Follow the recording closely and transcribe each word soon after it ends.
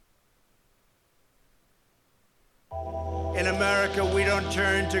In America, we don't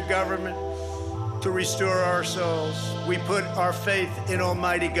turn to government to restore our souls. We put our faith in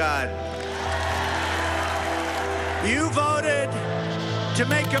Almighty God. You voted to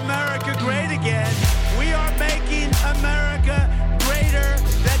make America great again. We are making America greater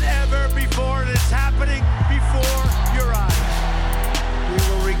than ever before, and it's happening before your eyes. We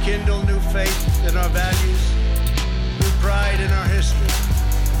will rekindle new faith in our values, new pride in our history,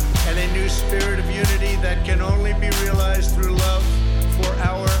 and a new spirit of unity that can only be realized through love for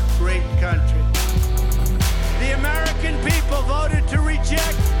our great country. The American people voted to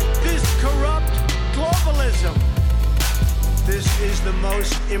reject this corrupt globalism. This is the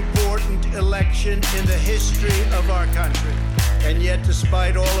most important election in the history of our country. And yet,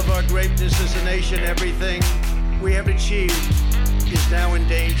 despite all of our greatness as a nation, everything we have achieved is now in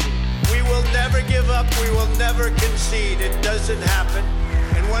danger. We will never give up. We will never concede. It doesn't happen.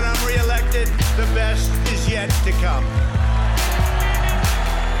 And when I'm reelected, the best is yet to come.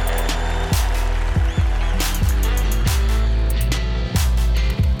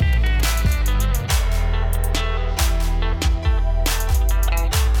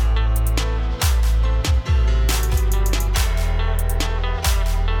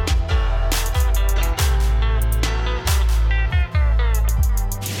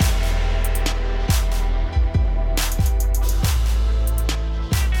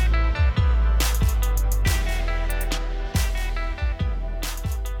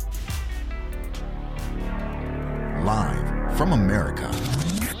 From America,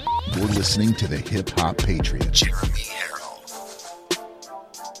 you're listening to the Hip Hop Patriot, Jeremy Harrell.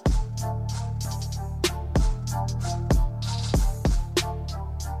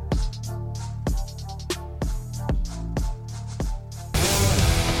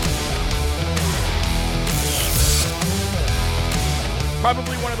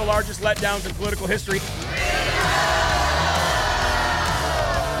 Probably one of the largest letdowns in political history.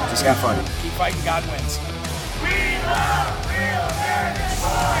 Just got funny. Keep fighting, God wins. We love real American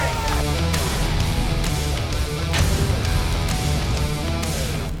boys!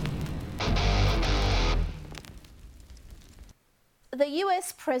 The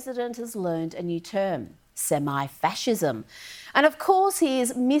US president has learned a new term, semi-fascism. And of course, he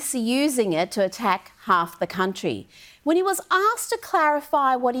is misusing it to attack half the country. When he was asked to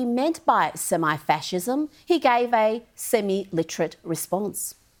clarify what he meant by semi-fascism, he gave a semi-literate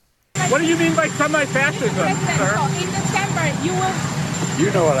response. What do you mean by semi-fascism, sir? In December, you will...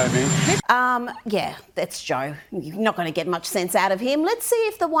 You know what I mean. Yeah, that's Joe. You're not going to get much sense out of him. Let's see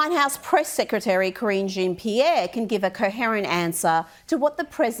if the White House Press Secretary Karine Jean-Pierre can give a coherent answer to what the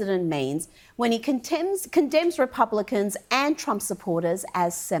president means when he condemns Republicans and Trump supporters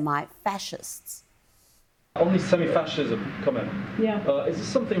as semi-fascists. On the semi-fascism comment, is this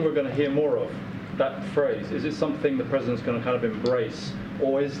something we're going to hear more of, that phrase? Is it something the president's going to kind of embrace?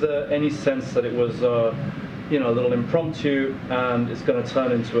 Or is there any sense that it was a little impromptu and it's going to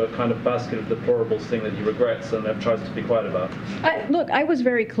turn into a kind of basket of deplorables thing that he regrets and tries to be quiet about? Look, I was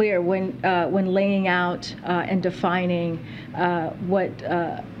very clear when laying out and defining what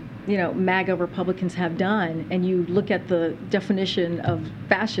MAGA Republicans have done, and you look at the definition of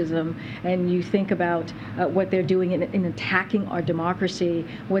fascism and you think about what they're doing in attacking our democracy,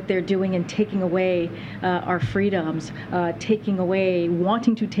 what they're doing in taking away our freedoms,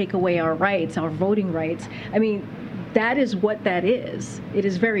 wanting to take away our rights, our voting rights. I mean, that is what that is. It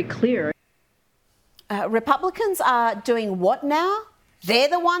is very clear. Republicans are doing what now? They're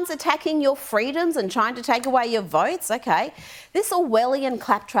the ones attacking your freedoms and trying to take away your votes? Okay. This Orwellian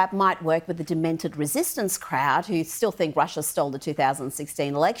claptrap might work with the demented resistance crowd who still think Russia stole the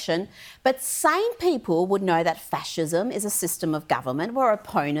 2016 election, but sane people would know that fascism is a system of government where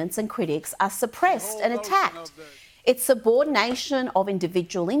opponents and critics are suppressed and attacked. It's subordination of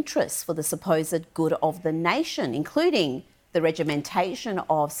individual interests for the supposed good of the nation, including the regimentation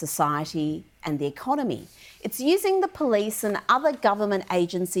of society and the economy. It's using the police and other government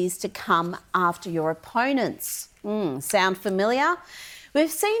agencies to come after your opponents. Sound familiar?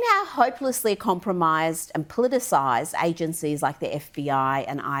 We've seen how hopelessly compromised and politicised agencies like the FBI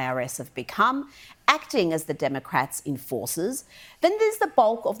and IRS have become, acting as the Democrats' enforcers. Then there's the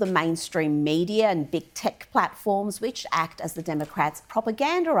bulk of the mainstream media and big tech platforms which act as the Democrats'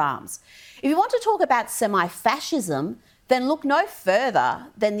 propaganda arms. If you want to talk about semi-fascism, then look no further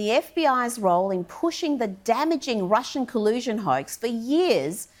than the FBI's role in pushing the damaging Russian collusion hoax for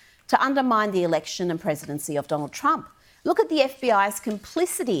years to undermine the election and presidency of Donald Trump. Look at the FBI's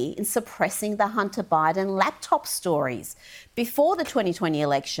complicity in suppressing the Hunter Biden laptop stories before the 2020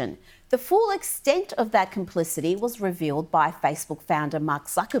 election. The full extent of that complicity was revealed by Facebook founder Mark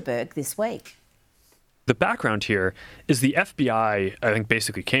Zuckerberg this week. the background here is the FBI, I think,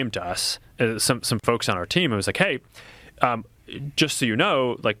 basically came to us, some folks on our team, and was like, hey, just so you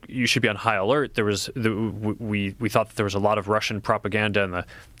know, like, you should be on high alert. We thought that there was a lot of Russian propaganda in the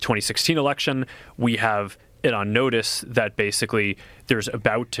 2016 election. We have it on notice that basically there's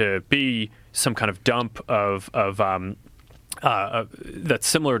about to be some kind of dump of that's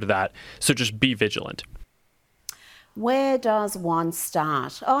similar to that. So just be vigilant. Where does one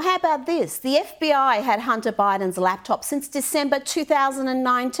start? Oh, how about this? The FBI had Hunter Biden's laptop since December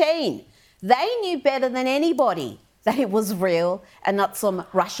 2019. They knew better than anybody that it was real and not some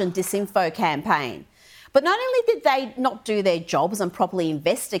Russian disinfo campaign. But not only did they not do their jobs and properly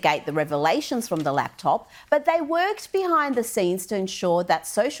investigate the revelations from the laptop, but they worked behind the scenes to ensure that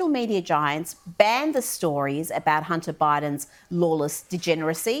social media giants banned the stories about Hunter Biden's lawless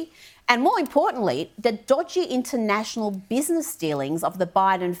degeneracy, and more importantly, the dodgy international business dealings of the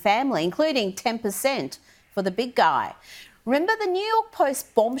Biden family, including 10% for the big guy. Remember, the New York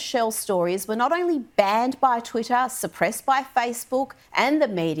Post bombshell stories were not only banned by Twitter, suppressed by Facebook and the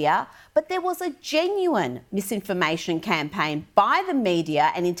media, but there was a genuine misinformation campaign by the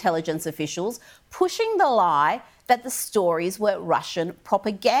media and intelligence officials pushing the lie that the stories were Russian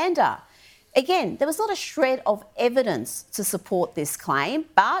propaganda. Again, there was not a shred of evidence to support this claim,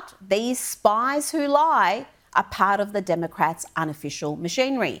 but these spies who lie are part of the Democrats' unofficial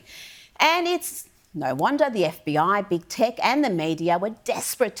machinery. And it's no wonder the FBI, big tech and the media were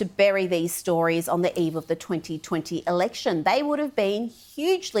desperate to bury these stories on the eve of the 2020 election. They would have been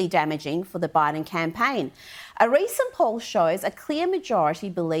hugely damaging for the Biden campaign. A recent poll shows a clear majority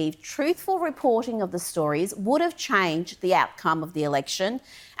believe truthful reporting of the stories would have changed the outcome of the election.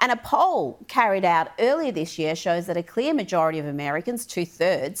 And a poll carried out earlier this year shows that a clear majority of Americans,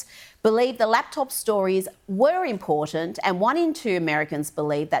 2/3, believe the laptop stories were important, and 1 in 2 Americans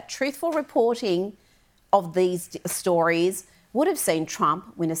believe that truthful reporting of these stories would have seen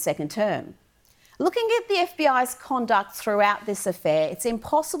Trump win a second term. Looking at the FBI's conduct throughout this affair, it's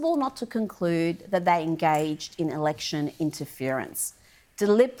impossible not to conclude that they engaged in election interference.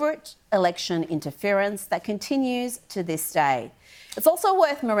 Deliberate election interference that continues to this day. It's also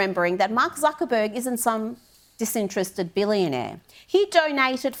worth remembering that Mark Zuckerberg isn't some disinterested billionaire. He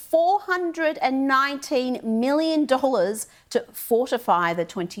donated $419 million to fortify the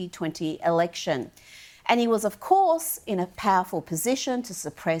 2020 election. And he was, of course, in a powerful position to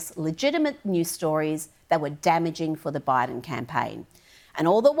suppress legitimate news stories that were damaging for the Biden campaign. And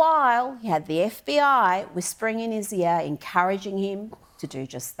all the while, he had the FBI whispering in his ear, encouraging him to do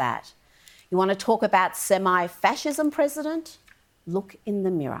just that. You want to talk about semi-fascism, President? Look in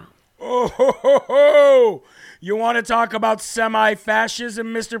the mirror. Oh, ho, ho, ho. You want to talk about semi-fascism,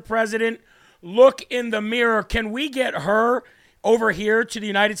 Mr. President? Look in the mirror. Can we get her over here to the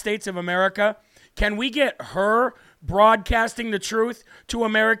United States of America? Can we get her broadcasting the truth to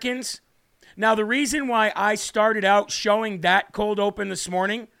Americans? Now, the reason why I started out showing that cold open this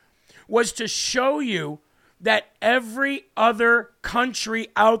morning was to show you that every other country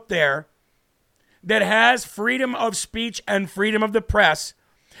out there that has freedom of speech and freedom of the press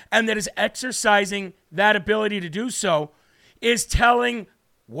and that is exercising that ability to do so is telling,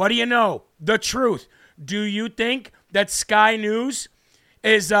 what do you know, the truth. Do you think that Sky News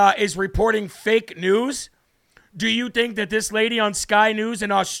is reporting fake news? Do you think that this lady on Sky News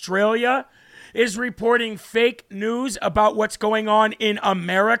in Australia is reporting fake news about what's going on in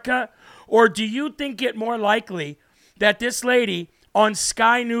America? Or do you think it more likely that this lady on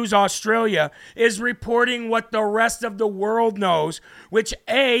Sky News Australia is reporting what the rest of the world knows, which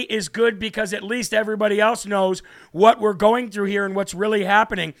A, is good because at least everybody else knows what we're going through here and what's really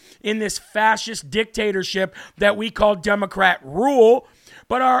happening in this fascist dictatorship that we call Democrat rule.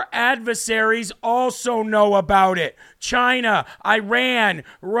 But our adversaries also know about it. China, Iran,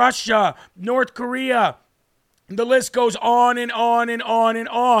 Russia, North Korea. The list goes on and on and on and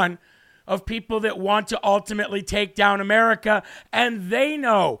on of people that want to ultimately take down America. And they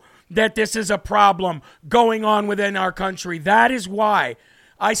know that this is a problem going on within our country. That is why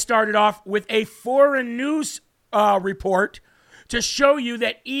I started off with a foreign news report to show you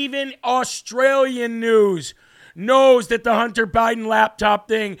that even Australian news knows that the Hunter Biden laptop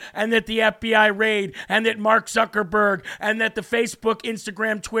thing and that the FBI raid and that Mark Zuckerberg and that the Facebook,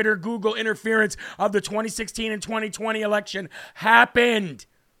 Instagram, Twitter, Google interference of the 2016 and 2020 election happened.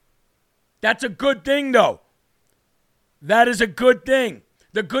 That's a good thing, though. That is a good thing.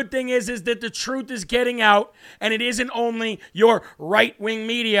 The good thing is that the truth is getting out, and it isn't only your right-wing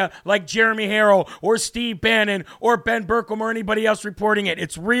media like Jeremy Harrell or Steve Bannon or Ben Berkholm or anybody else reporting it.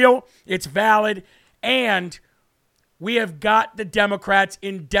 It's real, it's valid, and We have got the Democrats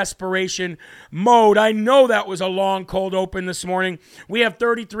in desperation mode. I know that was a long, cold open this morning. We have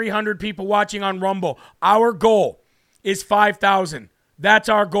 3,300 people watching on Rumble. Our goal is 5,000. That's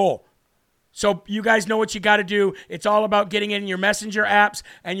our goal. So you guys know what you got to do. It's all about getting in your messenger apps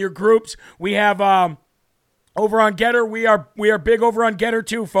and your groups. We have over on Getter. We are big over on Getter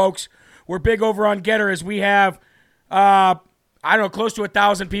too, folks. We're big over on Getter as we have close to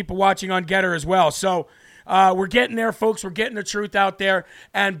 1,000 people watching on Getter as well. So we're getting there, folks. We're getting the truth out there.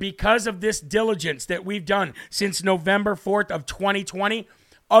 And because of this diligence that we've done since November 4th of 2020,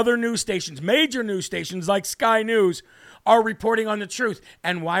 other news stations, major news stations like Sky News, are reporting on the truth.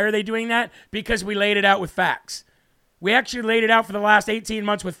 And why are they doing that? Because we laid it out with facts. We actually laid it out for the last 18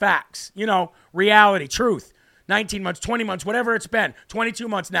 months with facts. You know, reality, truth. 19 months, 20 months, whatever it's been. 22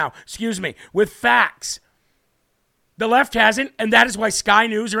 months now, with facts. The left hasn't, and that is why Sky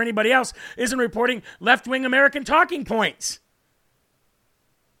News or anybody else isn't reporting left-wing American talking points.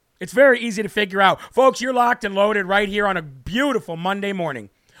 It's very easy to figure out. Folks, you're locked and loaded right here on a beautiful Monday morning,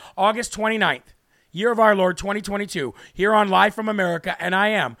 August 29th, year of our Lord 2022, here on Live from America, and I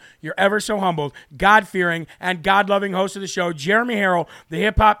am your ever so humbled, God-fearing, and God-loving host of the show, Jeremy Harrell, the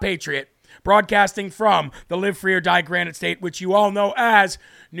hip-hop patriot, broadcasting from the Live Free or Die Granite State, which you all know as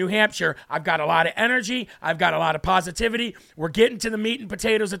New Hampshire. I've got a lot of energy. I've got a lot of positivity. We're getting to the meat and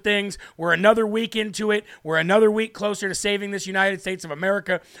potatoes of things. We're another week into it. We're another week closer to saving this United States of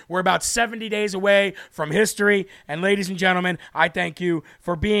America. We're about 70 days away from history. And ladies and gentlemen, I thank you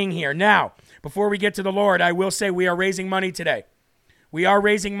for being here. Now, before we get to the Lord, I will say we are raising money today. We are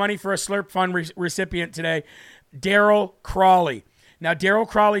raising money for a Slurp Fund recipient today, Daryl Crawley. Now, Daryl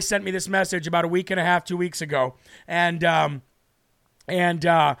Crawley sent me this message about a week and a half, 2 weeks ago, and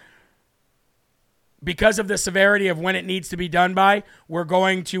because of the severity of when it needs to be done by, we're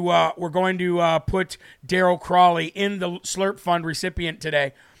going to put Daryl Crawley in the Slurp Fund recipient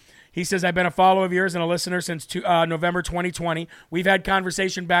today. He says, I've been a follower of yours and a listener since November 2020. We've had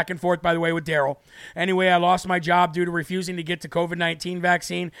conversation back and forth, by the way, with Daryl. Anyway, I lost my job due to refusing to get the COVID-19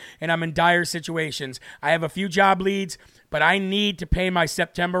 vaccine, and I'm in dire situations. I have a few job leads, but I need to pay my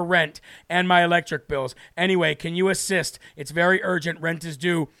September rent and my electric bills. Anyway, can you assist? It's very urgent. Rent is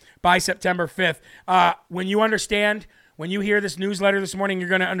due by September 5th. When you hear this newsletter this morning, you're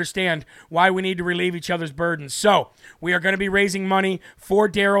going to understand why we need to relieve each other's burdens. So we are going to be raising money for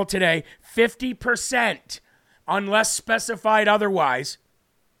Daryl today, 50%, unless specified otherwise,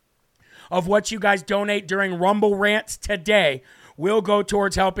 of what you guys donate during Rumble Rants today will go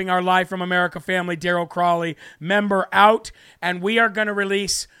towards helping our Live from America family, Daryl Crawley, member out. And we are going to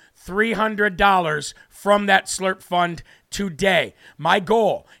release $300 from that Slurp Fund today. My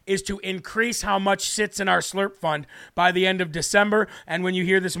goal is to increase how much sits in our Slurp Fund by the end of December. And when you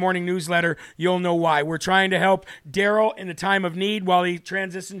hear this morning newsletter, you'll know why. We're trying to help Daryl in the time of need while he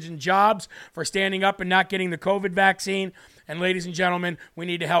transitions in jobs for standing up and not getting the COVID vaccine. And ladies and gentlemen, we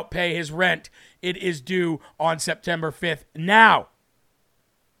need to help pay his rent. It is due on September 5th. Now,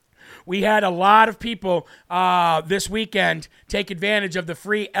 we had a lot of people this weekend take advantage of the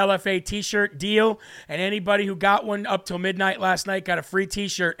free LFA t-shirt deal, and anybody who got one up till midnight last night got a free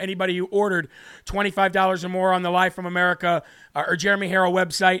t-shirt. Anybody who ordered $25 or more on the Live from America or Jeremy Harrell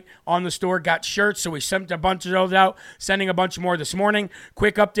website on the store got shirts, so we sent a bunch of those out, sending a bunch more this morning.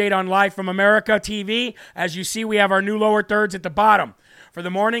 Quick update on Live from America TV. As you see, we have our new lower thirds at the bottom. For the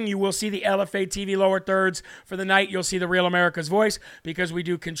morning, you will see the LFA TV lower thirds. For the night, you'll see the Real America's Voice because we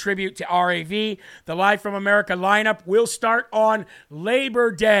do contribute to RAV. The Live from America lineup will start on Labor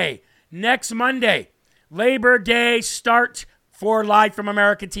Day, next Monday. Labor Day start for Live from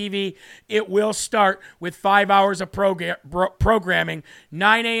America TV. It will start with 5 hours of programming.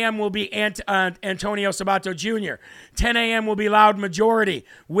 9 a.m. will be Antonio Sabato Jr. 10 a.m. will be Loud Majority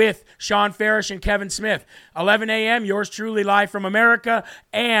with Sean Farish and Kevin Smith. 11 a.m., yours truly, Live from America.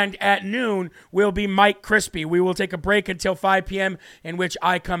 And at noon will be Mike Crispy. We will take a break until 5 p.m. in which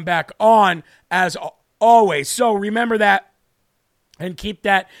I come back on as always. So remember that and keep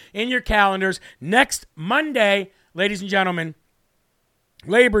that in your calendars. Next Monday, ladies and gentlemen,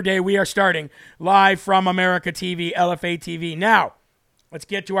 Labor Day, we are starting Live from America TV, LFA TV. Now, let's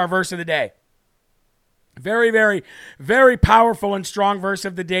get to our verse of the day. Very, very, very powerful and strong verse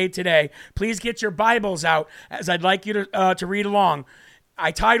of the day today. Please get your Bibles out, as I'd like you to read along.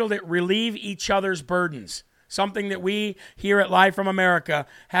 I titled it, Relieve Each Other's Burdens. Something that we here at Live from America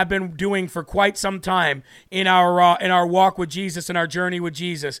have been doing for quite some time in our walk with Jesus and our journey with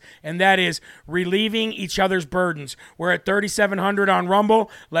Jesus, and that is relieving each other's burdens. We're at 3,700 on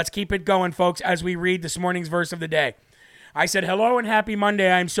Rumble. Let's keep it going, folks, as we read this morning's verse of the day. I said, hello and happy Monday.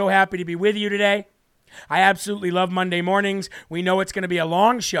 I am so happy to be with you today. I absolutely love Monday mornings. We know it's going to be a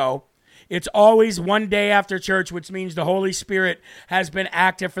long show. It's always one day after church, which means the Holy Spirit has been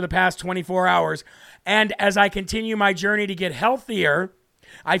active for the past 24 hours. And as I continue my journey to get healthier,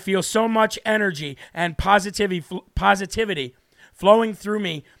 I feel so much energy and positivity flowing through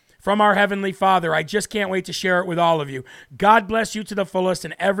me from our Heavenly Father. I just can't wait to share it with all of you. God bless you to the fullest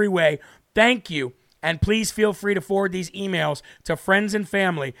in every way. Thank you. And please feel free to forward these emails to friends and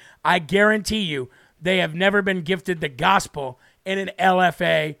family. I guarantee you they have never been gifted the gospel in an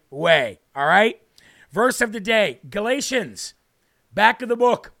LFA way. All right? Verse of the day, Galatians. Back of the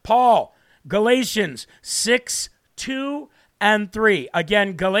book, Paul. Galatians 6, 2, and 3.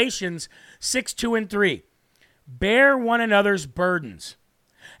 Again, Galatians 6, 2, and 3. Bear one another's burdens,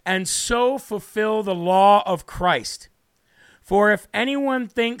 and so fulfill the law of Christ. For if anyone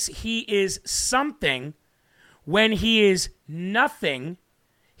thinks he is something when he is nothing,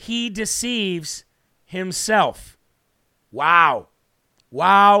 he deceives himself. Wow.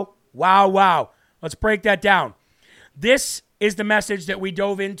 Wow, wow, wow. Let's break that down. This is the message that we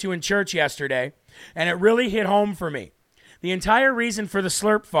dove into in church yesterday, and it really hit home for me. The entire reason for the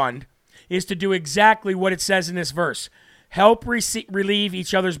Slurp Fund is to do exactly what it says in this verse. Help relieve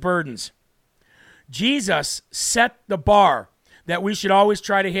each other's burdens. Jesus set the bar that we should always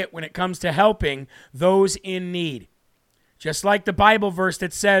try to hit when it comes to helping those in need. Just like the Bible verse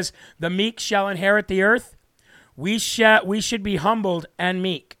that says, the meek shall inherit the earth, we should be humbled and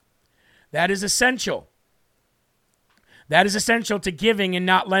meek. That is essential. That is essential to giving and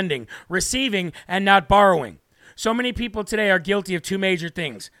not lending, receiving and not borrowing. So many people today are guilty of two major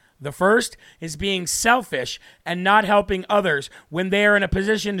things. The first is being selfish and not helping others when they are in a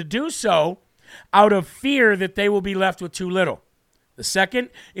position to do so out of fear that they will be left with too little. The second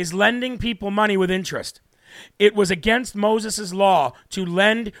is lending people money with interest. It was against Moses' law to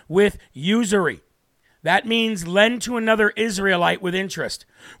lend with usury. That means lend to another Israelite with interest.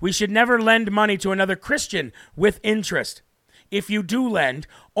 We should never lend money to another Christian with interest. If you do lend,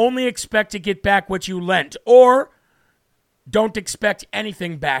 only expect to get back what you lent, or don't expect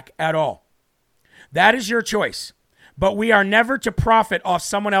anything back at all. That is your choice. But we are never to profit off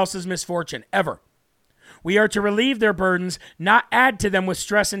someone else's misfortune, ever. We are to relieve their burdens, not add to them with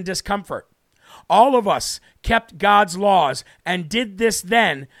stress and discomfort. All of us kept God's laws and did this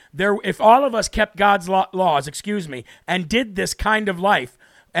then. If all of us kept God's laws, and did this kind of life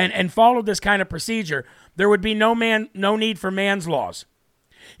and followed this kind of procedure, there would be no need for man's laws.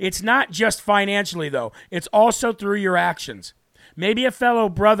 It's not just financially, though. It's also through your actions. Maybe a fellow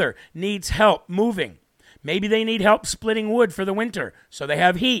brother needs help moving. Maybe they need help splitting wood for the winter so they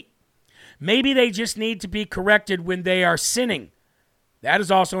have heat. Maybe they just need to be corrected when they are sinning. That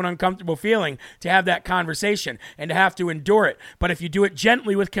is also an uncomfortable feeling to have that conversation and to have to endure it. But if you do it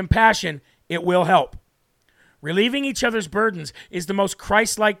gently with compassion, it will help. Relieving each other's burdens is the most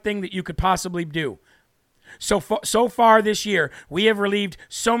Christ-like thing that you could possibly do. So far this year, we have relieved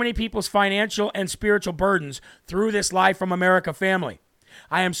so many people's financial and spiritual burdens through this Live from America family.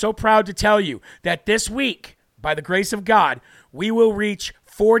 I am so proud to tell you that this week, by the grace of God, we will reach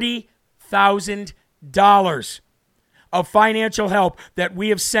 $40,000 of financial help that we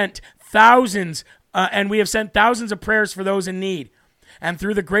have sent thousands, and we have sent thousands of prayers for those in need. And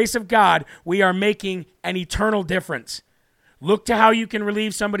through the grace of God, we are making an eternal difference. Look to how you can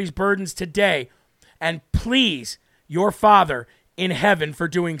relieve somebody's burdens today, and please your Father in heaven for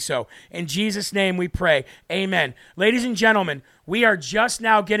doing so. In Jesus' name we pray. Amen. Ladies and gentlemen, we are just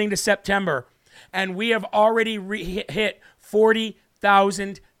now getting to September, and we have already hit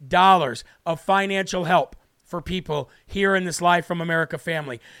 $40,000 of financial help for people here in this Live from America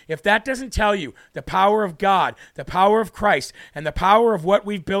family. If that doesn't tell you the power of God, the power of Christ, and the power of what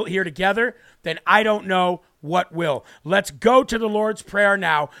we've built here together, then I don't know what will. Let's go to the Lord's Prayer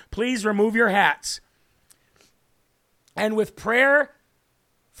now. Please remove your hats. And with prayer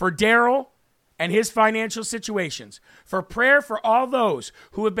for Daryl and his financial situations, for prayer for all those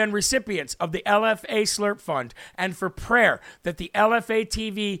who have been recipients of the LFA Slurp Fund, and for prayer that the LFA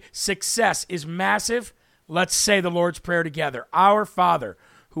TV success is massive, let's say the Lord's Prayer together. Our Father,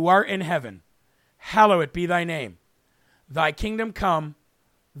 who art in heaven, hallowed be thy name. Thy kingdom come,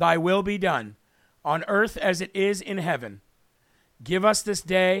 thy will be done, on earth as it is in heaven. Give us this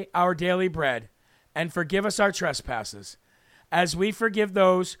day our daily bread, and forgive us our trespasses, as we forgive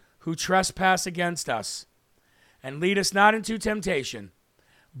those who trespass against us. And lead us not into temptation,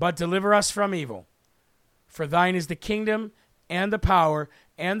 but deliver us from evil. For thine is the kingdom, and the power,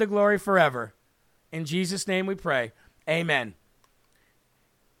 and the glory forever. In Jesus' name we pray. Amen.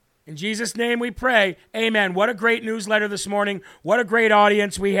 In Jesus' name we pray. Amen. What a great newsletter this morning. What a great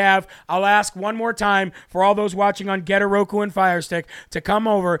audience we have. I'll ask one more time for all those watching on Getter, Roku, and Fire Stick to come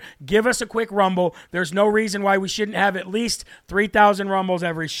over. Give us a quick rumble. There's no reason why we shouldn't have at least 3,000 rumbles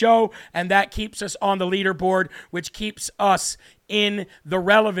every show, and that keeps us on the leaderboard, which keeps us in the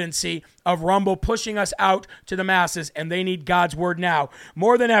relevancy of Rumble, pushing us out to the masses, and they need God's word now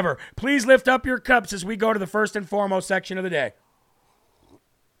more than ever. Please lift up your cups as we go to the first and foremost section of the day.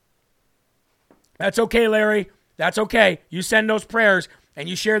 That's okay, Larry. That's okay. You send those prayers and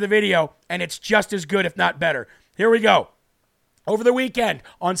you share the video, and it's just as good, if not better. Here we go. Over the weekend,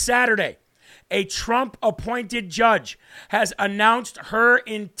 on Saturday, a Trump-appointed judge has announced her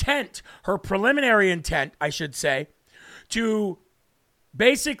intent, her preliminary intent, I should say, to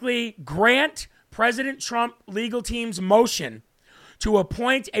basically grant President Trump legal team's motion to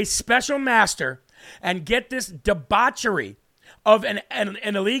appoint a special master and get this debauchery of an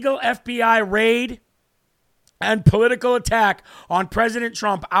illegal FBI raid and political attack on President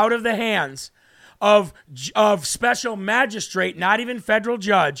Trump out of the hands of special magistrate, not even federal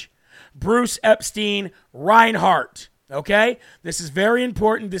judge, Bruce Epstein Reinhardt. Okay? This is very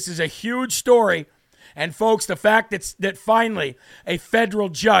important. This is a huge story. And folks, the fact that finally a federal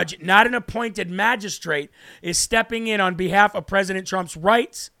judge, not an appointed magistrate, is stepping in on behalf of President Trump's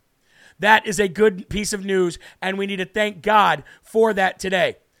rights, that is a good piece of news, and we need to thank God for that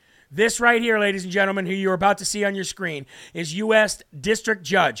today. This right here, ladies and gentlemen, who you're about to see on your screen, is U.S. District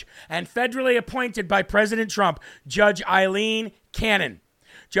Judge and federally appointed by President Trump, Judge Eileen Cannon.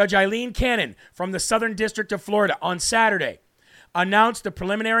 Judge Eileen Cannon from the Southern District of Florida on Saturday announced the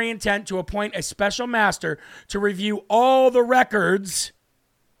preliminary intent to appoint a special master to review all the records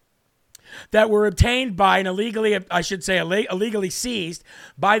that were obtained by and illegally seized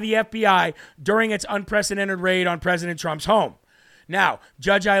by the FBI during its unprecedented raid on President Trump's home. Now,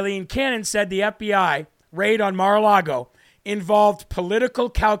 Judge Eileen Cannon said the FBI raid on Mar-a-Lago involved political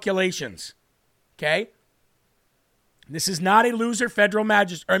calculations. Okay? This is not a loser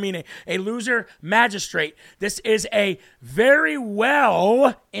a loser magistrate. This is a very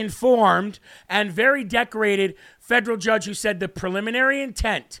well-informed and very decorated federal judge who said the preliminary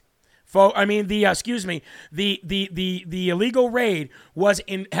intent the illegal raid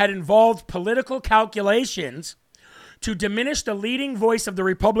had involved political calculations to diminish the leading voice of the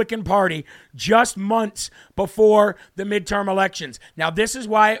Republican Party just months before the midterm elections. Now, this is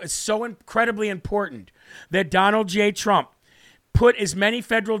why it's so incredibly important that Donald J. Trump put as many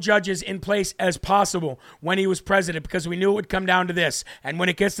federal judges in place as possible when he was president, because we knew it would come down to this. And when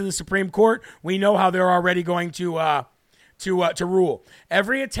it gets to the Supreme Court, we know how they're already going to rule.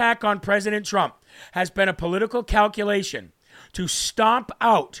 Every attack on President Trump has been a political calculation to stomp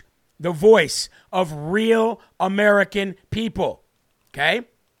out the voice of real American people. Okay?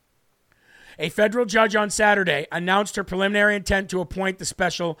 A federal judge on Saturday announced her preliminary intent to appoint the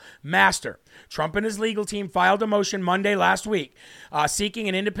special master. Trump and his legal team filed a motion Monday last week seeking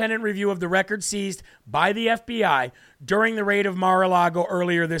an independent review of the records seized by the FBI during the raid of Mar-a-Lago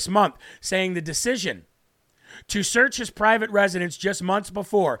earlier this month, saying the decision to search his private residence just months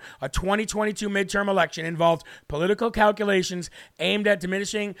before a 2022 midterm election involved political calculations aimed at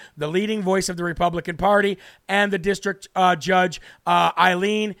diminishing the leading voice of the Republican Party, and the district judge,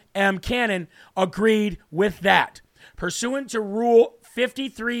 Eileen M. Cannon, agreed with that. Pursuant to Rule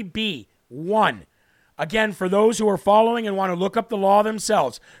 53B1, again, for those who are following and want to look up the law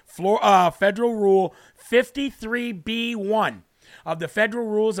themselves, Federal Rule 53B1 of the Federal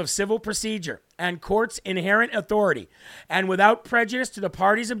Rules of Civil Procedure and Court's inherent authority, and without prejudice to the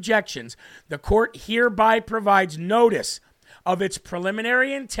parties' objections, the Court hereby provides notice of its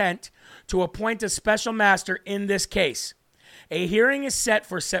preliminary intent to appoint a special master in this case. A hearing is set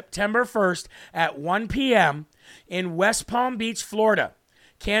for September 1st at 1 p.m. in West Palm Beach, Florida.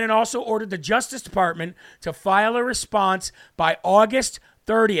 Cannon also ordered the Justice Department to file a response by August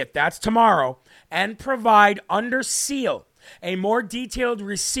 30th, that's tomorrow, and provide under seal a more detailed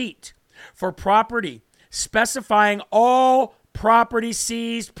receipt for property specifying all property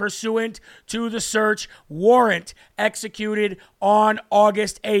seized pursuant to the search warrant executed on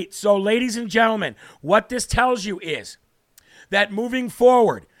August 8th. So, ladies and gentlemen, what this tells you is that moving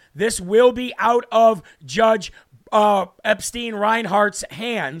forward, this will be out of Judge Epstein Reinhardt's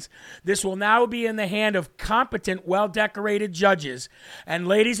hands. This will now be in the hand of competent, well-decorated judges. And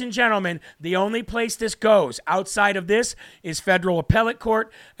ladies and gentlemen, the only place this goes outside of this is federal appellate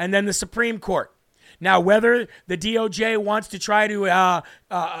court and then the Supreme Court. Now, whether the DOJ wants to try to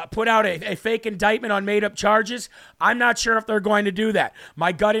put out a fake indictment on made-up charges, I'm not sure if they're going to do that.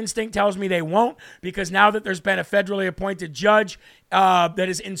 My gut instinct tells me they won't, because now that there's been a federally appointed judge that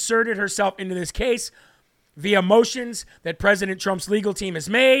has inserted herself into this case via motions that President Trump's legal team has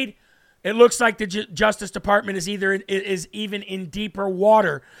made, it looks like the Justice Department is even in deeper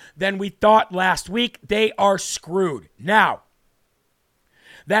water than we thought last week. They are screwed. Now,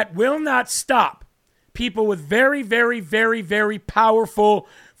 that will not stop people with very, very, very, very powerful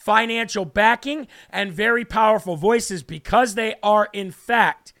financial backing and very powerful voices, because they are, in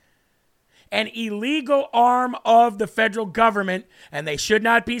fact, an illegal arm of the federal government, and they should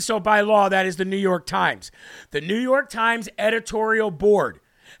not be so by law. That is the New York Times. The New York Times editorial board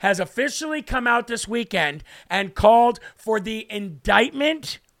has officially come out this weekend and called for the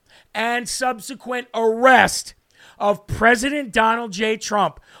indictment and subsequent arrest of President Donald J.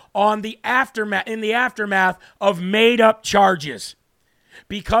 Trump in the aftermath of made-up charges.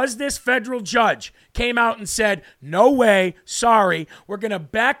 Because this federal judge came out and said, no way, sorry, we're going to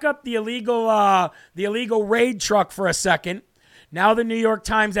back up the illegal raid truck for a second. Now the New York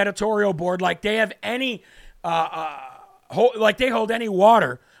Times editorial board, like they have any, like they hold any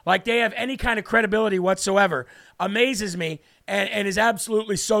water, like they have any kind of credibility whatsoever, amazes me and is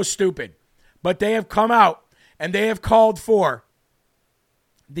absolutely so stupid. But they have come out and they have called for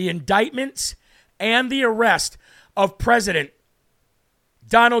the indictments and the arrest of President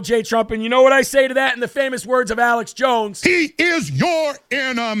Donald J. Trump. And you know what I say to that in the famous words of Alex Jones? He is your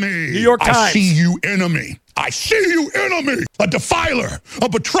enemy. New York Times. I see you, enemy. I see you, enemy. A defiler, a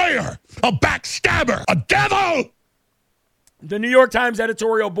betrayer, a backstabber, a devil. The New York Times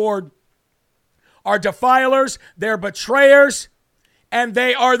editorial board are defilers, they're betrayers, and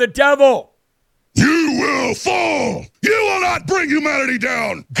they are the devil. You will fall. You will not bring humanity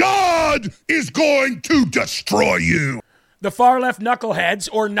down. God is going to destroy you. The far-left knuckleheads,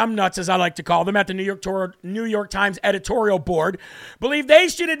 or numbnuts as I like to call them, at the New York Times editorial board believe they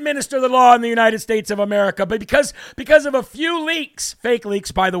should administer the law in the United States of America. But because of a few leaks, fake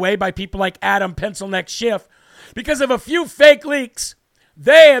leaks, by the way, by people like Adam Pencilneck Schiff, because of a few fake leaks,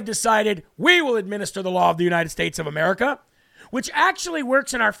 they have decided we will administer the law of the United States of America, which actually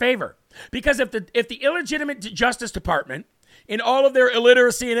works in our favor. Because if the illegitimate Justice Department, in all of their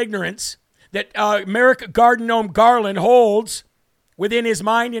illiteracy and ignorance that Merrick Garden Garland holds within his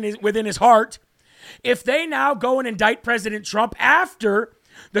mind and within his heart, if they now go and indict President Trump after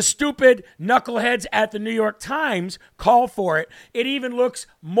the stupid knuckleheads at the New York Times call for it, it even looks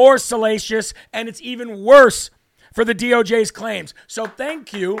more salacious and it's even worse for the DOJ's claims. So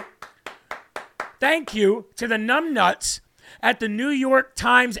thank you to the numbnuts at the New York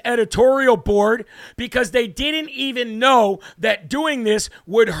Times editorial board, because they didn't even know that doing this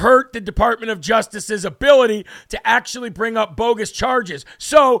would hurt the Department of Justice's ability to actually bring up bogus charges.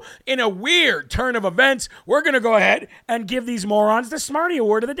 So, in a weird turn of events, we're going to go ahead and give these morons the Smarty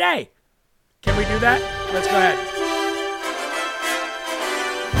Award of the day. Can we do that? Let's go ahead.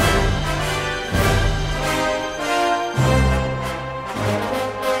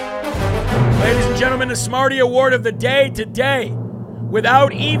 Ladies and gentlemen, the Smarty Award of the day today,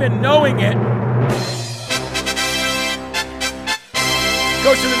 without even knowing it,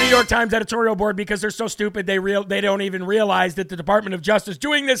 goes to the New York Times editorial board, because they're so stupid they don't even realize that the Department of Justice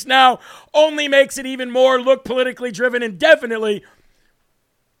doing this now only makes it even more look politically driven and definitely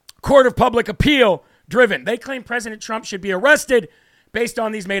court of public appeal driven. They claim President Trump should be arrested based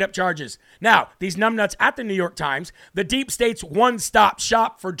on these made-up charges. Now, these numbnuts at the New York Times, the deep state's one-stop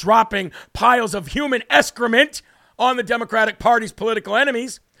shop for dropping piles of human excrement on the Democratic Party's political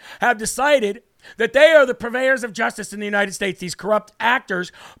enemies, have decided that they are the purveyors of justice in the United States. These corrupt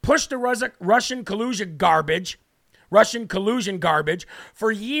actors pushed the Russian collusion garbage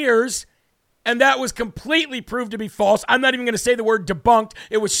for years, and that was completely proved to be false. I'm not even going to say the word debunked.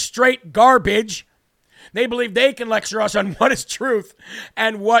 It was straight garbage. They believe they can lecture us on what is truth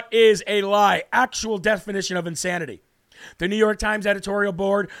and what is a lie. Actual definition of insanity. The New York Times editorial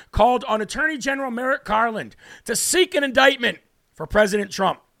board called on Attorney General Merrick Garland to seek an indictment for President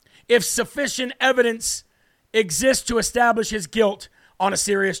Trump if sufficient evidence exists to establish his guilt on a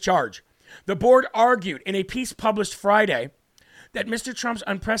serious charge. The board argued in a piece published Friday that Mr. Trump's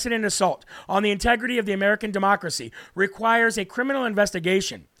unprecedented assault on the integrity of the American democracy requires a criminal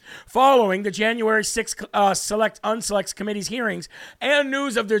investigation following the January 6th Select-Unselect Committee's hearings and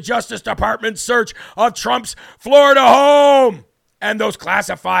news of the Justice Department's search of Trump's Florida home and those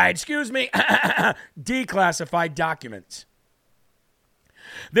declassified documents.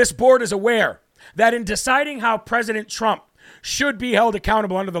 This board is aware that in deciding how President Trump should be held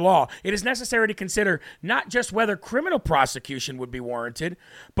accountable under the law, it is necessary to consider not just whether criminal prosecution would be warranted,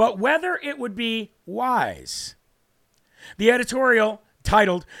 but whether it would be wise. The editorial,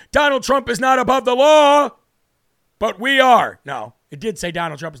 titled, "Donald Trump is not above the law, but we are." No, it did say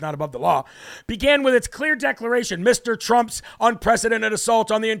Donald Trump is not above the law. Began with its clear declaration, "Mr. Trump's unprecedented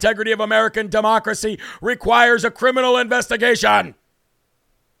assault on the integrity of American democracy requires a criminal investigation."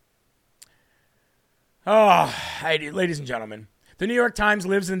 Oh, ladies and gentlemen, the New York Times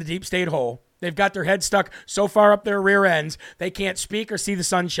lives in the deep state hole. They've got their heads stuck so far up their rear ends, they can't speak or see the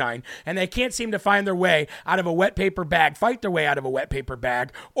sunshine, and they can't seem to find their way out of a wet paper bag, fight their way out of a wet paper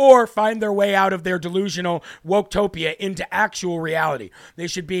bag, or find their way out of their delusional woketopia into actual reality. They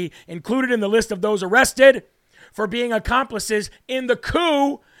should be included in the list of those arrested for being accomplices in the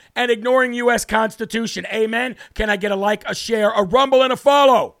coup and ignoring U.S. Constitution. Amen? Can I get a like, a share, a rumble, and a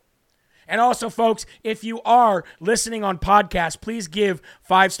follow? And also, folks, if you are listening on podcast, please give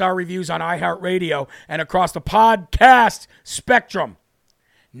 5-star reviews on iHeartRadio and across the podcast spectrum.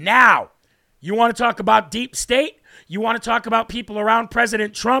 Now, you want to talk about deep state? You want to talk about people around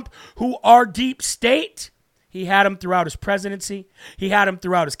President Trump who are deep state? He had them throughout his presidency. He had them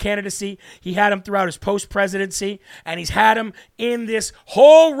throughout his candidacy. He had them throughout his post-presidency. And he's had them in this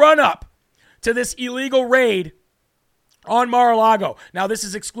whole run-up to this illegal raid on Mar-a-Lago. Now, this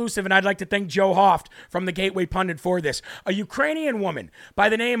is exclusive, and I'd like to thank Joe Hoft from the Gateway Pundit for this. A Ukrainian woman by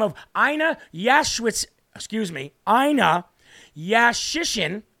the name of Ina Yashishin,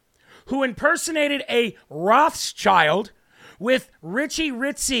 who impersonated a Rothschild with Richie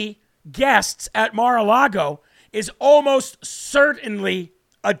Ritzy guests at Mar-a-Lago, is almost certainly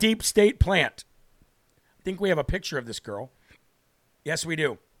a deep state plant. I think we have a picture of this girl. Yes, we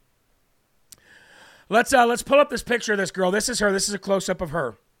do. Let's pull up this picture of this girl. This is her. This is a close-up of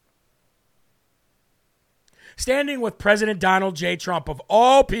her. Standing with President Donald J. Trump, of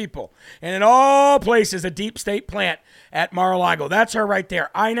all people, and in all places, a deep state plant at Mar-a-Lago. That's her right there,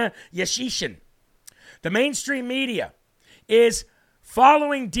 Ina Yashishin. The mainstream media is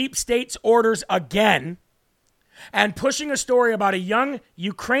following deep state's orders again and pushing a story about a young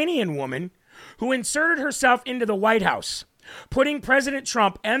Ukrainian woman who inserted herself into the White House, putting President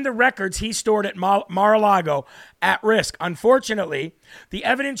Trump and the records he stored at Mar-a-Lago at risk. Unfortunately, the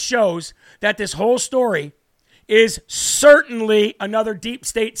evidence shows that this whole story is certainly another deep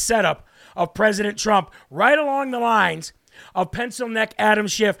state setup of President Trump, right along the lines of Pencil Neck Adam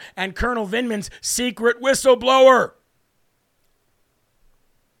Schiff and Colonel Vindman's secret whistleblower.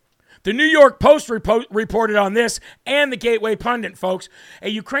 The New York Post reported on this, and the Gateway Pundit, folks. A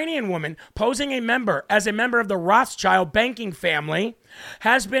Ukrainian woman posing as a member of the Rothschild banking family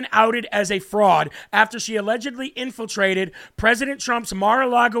has been outed as a fraud after she allegedly infiltrated President Trump's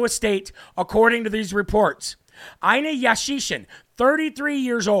Mar-a-Lago estate, according to these reports. Ina Yashishin, 33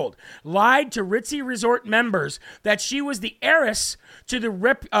 years old, lied to Ritzy Resort members that she was the heiress to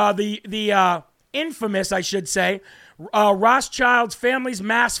the infamous, I should say, Rothschild's family's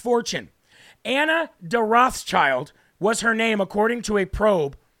mass fortune. Anna de Rothschild was her name, according to a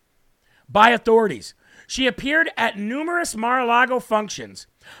probe by authorities. She appeared at numerous Mar-a-Lago functions,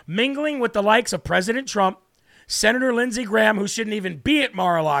 mingling with the likes of President Trump, Senator Lindsey Graham, who shouldn't even be at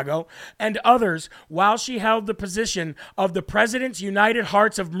Mar-a-Lago, and others, while she held the position of the President's United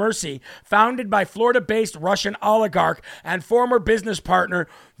Hearts of Mercy, founded by Florida-based Russian oligarch and former business partner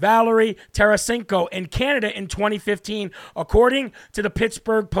Valery Tarasenko in Canada in 2015, according to the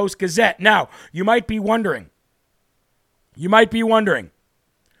Pittsburgh Post-Gazette. Now, you might be wondering,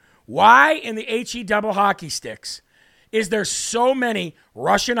 why in the HE double hockey sticks is there so many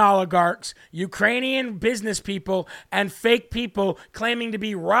Russian oligarchs, Ukrainian business people, and fake people claiming to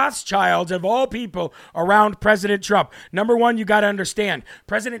be Rothschilds of all people around President Trump? Number one, you got to understand,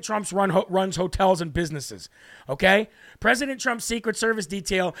 President Trump runs hotels and businesses, okay? President Trump's Secret Service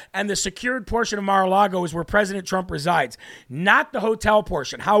detail and the secured portion of Mar-a-Lago is where President Trump resides, not the hotel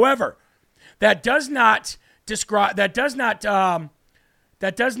portion. However, that does not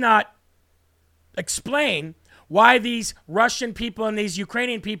explain why these Russian people and these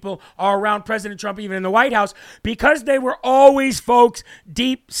Ukrainian people are around President Trump, even in the White House, because they were always, folks,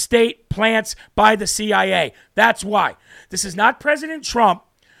 deep state plants by the CIA. That's why. This is not President Trump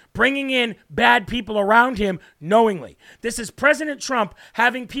bringing in bad people around him knowingly. This is President Trump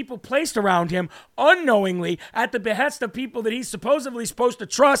having people placed around him unknowingly at the behest of people that he's supposedly supposed to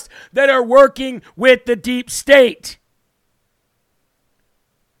trust that are working with the deep state.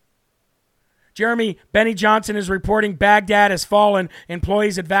 Jeremy, Benny Johnson is reporting Baghdad has fallen.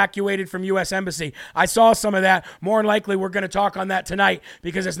 Employees evacuated from U.S. Embassy. I saw some of that. More than likely, we're going to talk on that tonight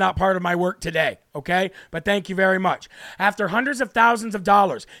because it's not part of my work today, okay? But thank you very much. After hundreds of thousands of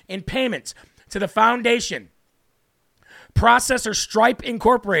dollars in payments to the foundation, processor Stripe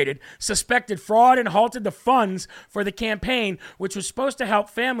Incorporated suspected fraud and halted the funds for the campaign, which was supposed to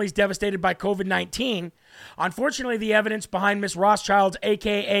help families devastated by COVID-19. Unfortunately, the evidence behind Ms. Rothschild's,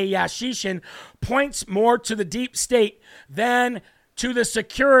 a.k.a. Yashishin, points more to the deep state than to the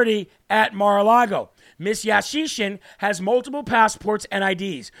security at Mar-a-Lago. Ms. Yashishin has multiple passports and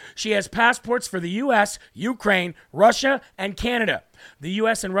IDs. She has passports for the U.S., Ukraine, Russia, and Canada. The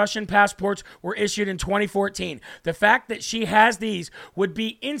U.S. and Russian passports were issued in 2014. The fact that she has these would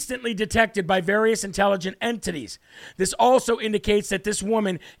be instantly detected by various intelligent entities. This also indicates that this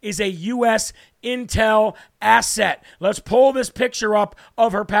woman is a U.S. intel asset. Let's pull this picture up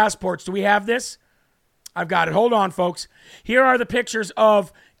of her passports. Do we have this? I've got it. Hold on, folks. Here are the pictures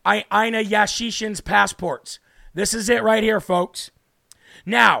of Aina Yashishin's passports. This is it right here, folks.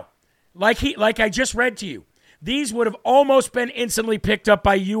 Now, like I just read to you, these would have almost been instantly picked up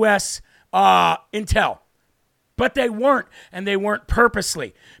by U.S. intel. But they weren't, and they weren't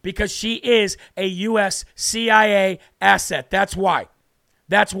purposely, because she is a U.S. CIA asset. That's why.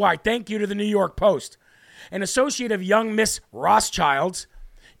 That's why. Thank you to the New York Post. An associate of young Miss Rothschild's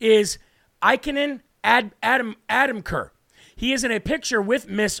is Ikenin Adamker. He is in a picture with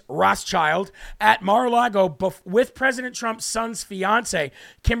Miss Rothschild at Mar-a-Lago with President Trump's son's fiance,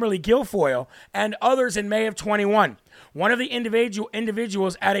 Kimberly Guilfoyle, and others in May of 21. One of the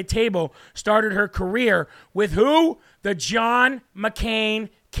individuals at a table started her career with who? The John McCain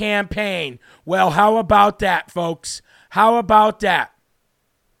campaign. Well, how about that, folks? How about that?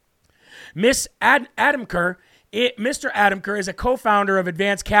 Mr. Adamker is a co-founder of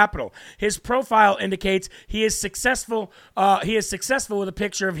Advanced Capital. His profile indicates he is successful. He is successful with a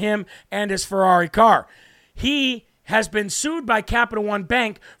picture of him and his Ferrari car. He has been sued by Capital One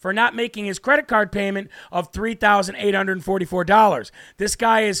Bank for not making his credit card payment of $3,844. This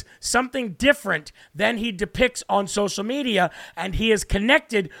guy is something different than he depicts on social media, and he is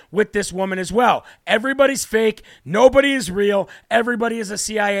connected with this woman as well. Everybody's fake. Nobody is real. Everybody is a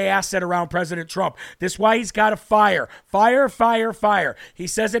CIA asset around President Trump. This is why he's got to fire. Fire, fire, fire. He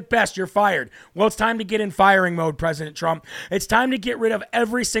says it best, you're fired. Well, it's time to get in firing mode, President Trump. It's time to get rid of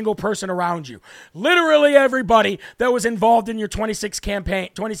every single person around you. Literally everybody that was involved in your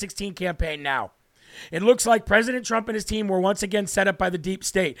 2016 campaign now. It looks like President Trump and his team were once again set up by the deep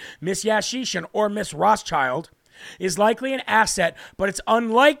state. Miss Yashishin, or Miss Rothschild, is likely an asset, but it's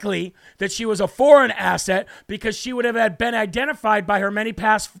unlikely that she was a foreign asset because she would have been identified by her many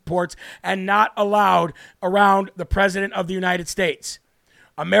passports and not allowed around the President of the United States.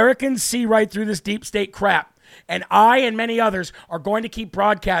 Americans see right through this deep state crap. And I and many others are going to keep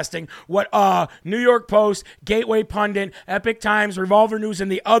broadcasting what New York Post, Gateway Pundit, Epic Times, Revolver News, and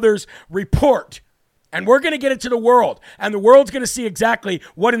the others report. And we're going to get it to the world. And the world's going to see exactly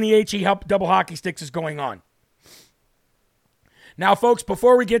what in the HE double hockey sticks is going on. Now, folks,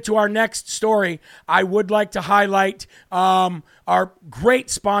 before we get to our next story, I would like to highlight our great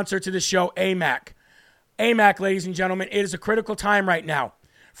sponsor to the show, AMAC. AMAC, ladies and gentlemen, it is a critical time right now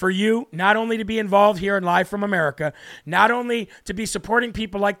for you not only to be involved here in Live from America, not only to be supporting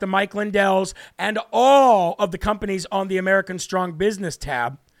people like the Mike Lindells and all of the companies on the American Strong Business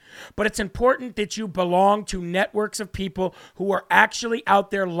tab, but it's important that you belong to networks of people who are actually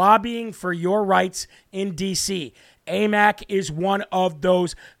out there lobbying for your rights in D.C. AMAC is one of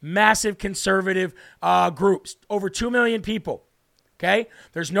those massive conservative groups, over 2 million people. Okay?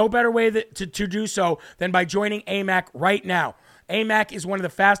 There's no better way to do so than by joining AMAC right now. AMAC is one of the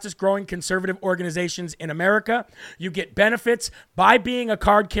fastest growing conservative organizations in America. You get benefits by being a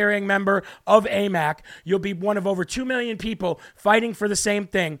card-carrying member of AMAC. You'll be one of over 2 million people fighting for the same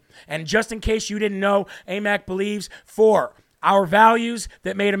thing. And just in case you didn't know, AMAC believes for our values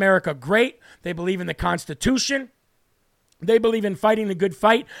that made America great. They believe in the Constitution. They believe in fighting the good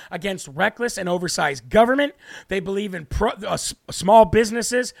fight against reckless and oversized government. They believe in small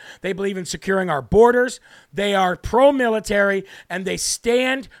businesses. They believe in securing our borders. They are pro-military, and they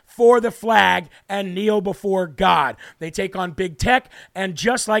stand for the flag and kneel before God. They take on big tech, and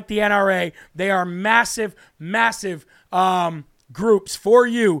just like the NRA, they are massive, massive groups for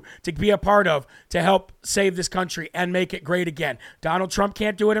you to be a part of to help save this country and make it great again. Donald Trump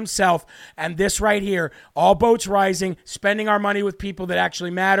can't do it himself, and this right here, all boats rising, spending our money with people that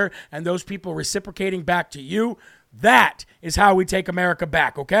actually matter, and those people reciprocating back to you, that is how we take America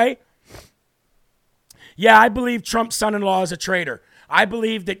back, okay? Yeah, I believe Trump's son-in-law is a traitor. I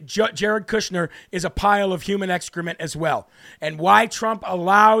believe that Jared Kushner is a pile of human excrement as well. And why Trump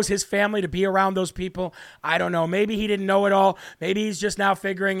allows his family to be around those people, I don't know. Maybe he didn't know it all. Maybe he's just now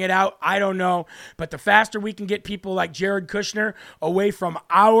figuring it out. I don't know. But the faster we can get people like Jared Kushner away from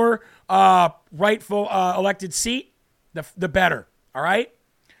our rightful elected seat, the better. All right?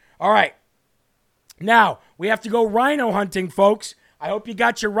 All right. Now, we have to go rhino hunting, folks. I hope you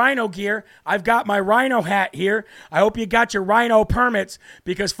got your rhino gear. I've got my rhino hat here. I hope you got your rhino permits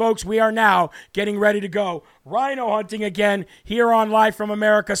because, folks, we are now getting ready to go rhino hunting again here on Live from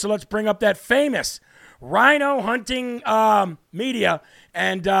America. So let's bring up that famous rhino hunting media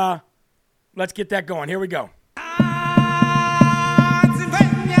and let's get that going. Here we go.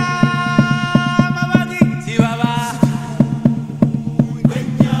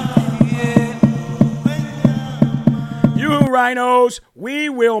 Rhinos, we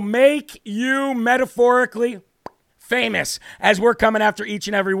will make you metaphorically famous as we're coming after each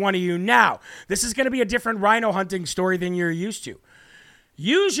and every one of you. Now, this is going to be a different rhino hunting story than you're used to.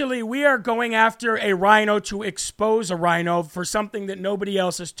 Usually, we are going after a rhino to expose a rhino for something that nobody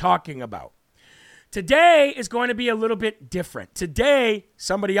else is talking about. Today is going to be a little bit different. Today,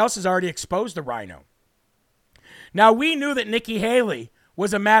 somebody else has already exposed the rhino. Now, we knew that Nikki Haley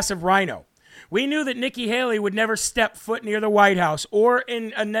was a massive rhino. We knew that Nikki Haley would never step foot near the White House or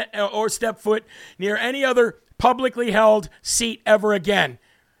step foot near any other publicly held seat ever again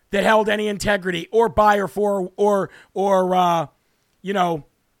that held any integrity or by or for for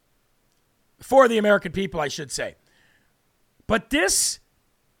the American people, I should say. But this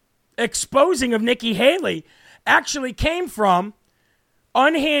exposing of Nikki Haley actually came from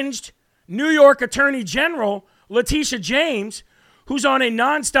unhinged New York Attorney General Letitia James, who's on a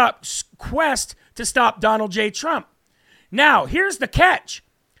nonstop quest to stop Donald J. Trump. Now, here's the catch.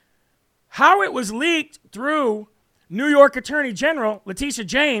 How it was leaked through New York Attorney General Letitia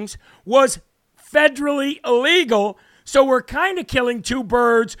James was federally illegal, so we're kind of killing two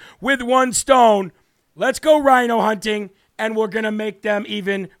birds with one stone. Let's go rhino hunting, and we're going to make them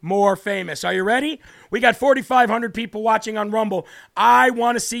even more famous. Are you ready? We got 4,500 people watching on Rumble. I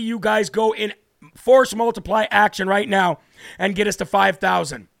want to see you guys go in force multiply action right now and get us to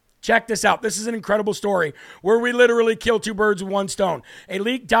 5,000. Check this out. This is an incredible story where we literally kill two birds with one stone. A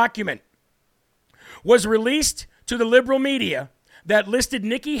leaked document was released to the liberal media that listed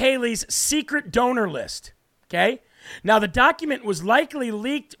Nikki Haley's secret donor list. Okay? Now, the document was likely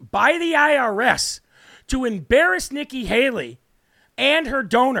leaked by the IRS to embarrass Nikki Haley and her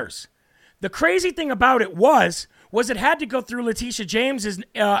donors. The crazy thing about it was it had to go through Letitia James's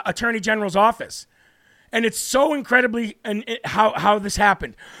Attorney General's office. And it's so incredibly how this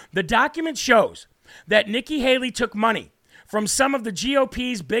happened. The document shows that Nikki Haley took money from some of the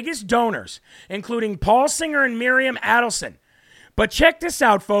GOP's biggest donors, including Paul Singer and Miriam Adelson. But check this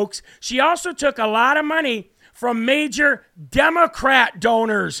out, folks. She also took a lot of money from major Democrat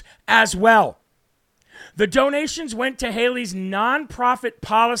donors as well. The donations went to Haley's nonprofit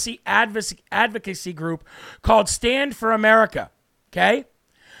policy advocacy group called Stand for America. Okay?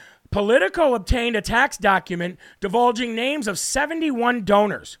 Politico obtained a tax document divulging names of 71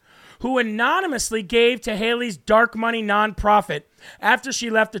 donors who anonymously gave to Haley's dark money nonprofit after she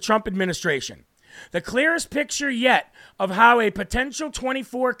left the Trump administration. The clearest picture yet of how a potential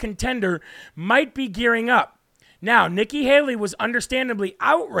 24 contender might be gearing up. Now, Nikki Haley was understandably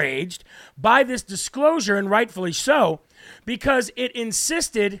outraged by this disclosure, and rightfully so, because it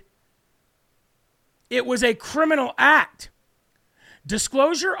insisted it was a criminal act.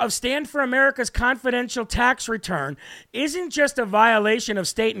 Disclosure of Stand for America's confidential tax return isn't just a violation of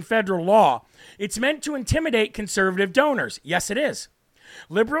state and federal law. It's meant to intimidate conservative donors. Yes, it is.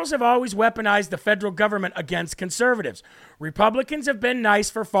 Liberals have always weaponized the federal government against conservatives. Republicans have been nice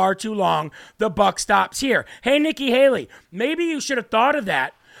for far too long. The buck stops here. Hey, Nikki Haley, maybe you should have thought of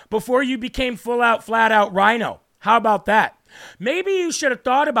that before you became flat out rhino. How about that? Maybe you should have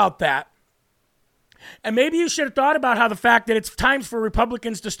thought about that. And maybe you should have thought about how the fact that it's times for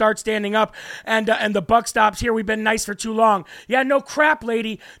Republicans to start standing up and the buck stops here. We've been nice for too long. Yeah, no crap,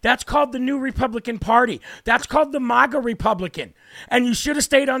 lady. That's called the new Republican Party. That's called the MAGA Republican. And you should have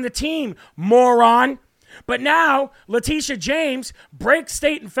stayed on the team, moron. But now, Letitia James breaks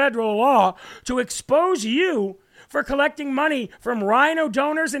state and federal law to expose you for collecting money from rhino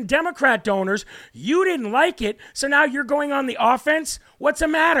donors and Democrat donors. You didn't like it, so now you're going on the offense? What's the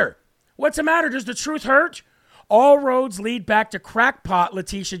matter? What's the matter? Does the truth hurt? All roads lead back to crackpot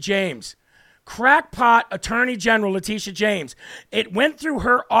Letitia James. Crackpot Attorney General Letitia James. It went through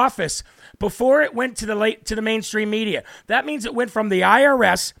her office before it went to the mainstream media. That means it went from the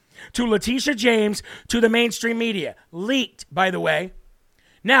IRS to Letitia James to the mainstream media. Leaked, by the way.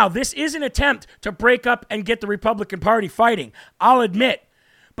 Now, this is an attempt to break up and get the Republican Party fighting, I'll admit.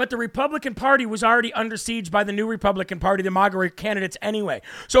 But the Republican Party was already under siege by the new Republican Party, the MAGA candidates anyway.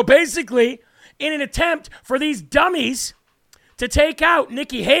 So basically, in an attempt for these dummies to take out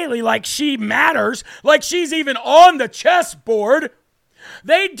Nikki Haley like she matters, like she's even on the chessboard,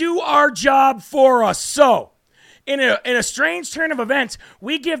 they do our job for us. So, in a strange turn of events,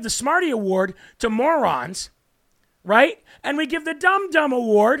 we give the Smarty Award to morons, right? And we give the Dumb Dumb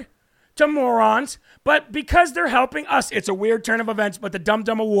Award to morons, but because they're helping us, it's a weird turn of events, but the Dumb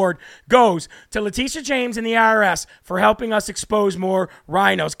Dumb Award goes to Letitia James and the IRS for helping us expose more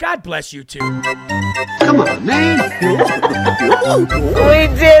rhinos. God bless you two. Come on, man. We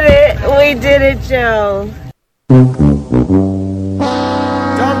did it. We did it, Joe.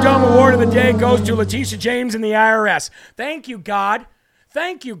 Dumb Dumb Award of the day goes to Letitia James and the IRS. Thank you, God.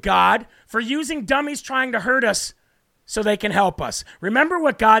 Thank you, God, for using dummies trying to hurt us so they can help us. Remember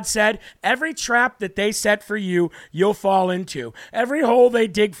what God said? Every trap that they set for you, you'll fall into. Every hole they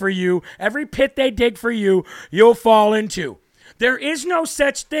dig for you, every pit they dig for you, you'll fall into. There is no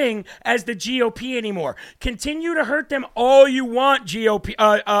such thing as the GOP anymore. Continue to hurt them all you want, GOP,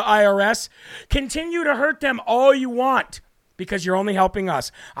 IRS. Continue to hurt them all you want, because you're only helping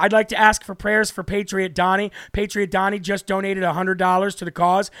us. I'd like to ask for prayers for Patriot Donnie. Patriot Donnie just donated $100 to the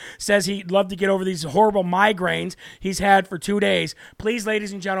cause. Says he'd love to get over these horrible migraines he's had for 2 days. Please,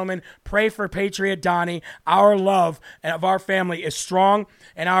 ladies and gentlemen, pray for Patriot Donnie. Our love of our family is strong,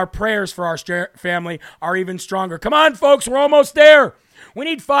 and our prayers for our family are even stronger. Come on, folks, we're almost there. We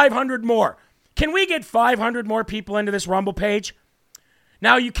need 500 more. Can we get 500 more people into this Rumble page?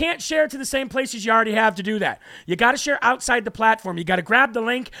 Now, you can't share to the same places you already have to do that. You got to share outside the platform. You got to grab the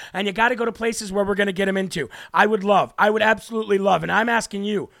link, and you got to go to places where we're going to get them into. I would absolutely love, and I'm asking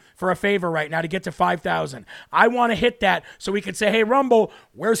you for a favor right now to get to 5,000. I want to hit that so we can say, hey, Rumble,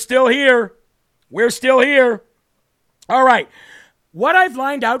 we're still here. We're still here. All right. What I've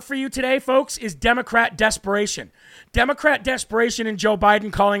lined out for you today, folks, is Democrat desperation. Democrat desperation in Joe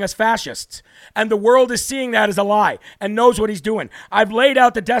Biden calling us fascists. And the world is seeing that as a lie and knows what he's doing. I've laid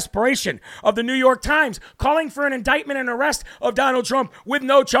out the desperation of the New York Times calling for an indictment and arrest of Donald Trump with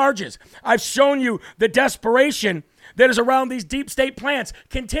no charges. I've shown you the desperation that is around these deep state plants,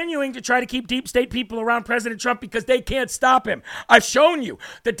 continuing to try to keep deep state people around President Trump because they can't stop him. I've shown you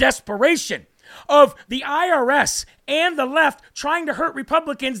the desperation of the IRS and the left trying to hurt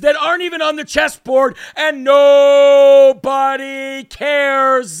Republicans that aren't even on the chessboard and nobody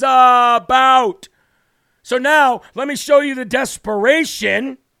cares about. So now, let me show you the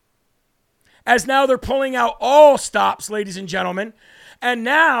desperation as now they're pulling out all stops, ladies and gentlemen. And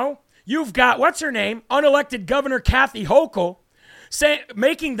now you've got, what's her name, unelected Governor Kathy Hochul,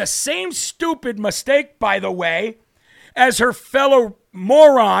 making the same stupid mistake, by the way, as her fellow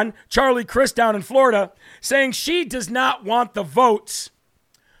moron, Charlie Crist down in Florida, saying she does not want the votes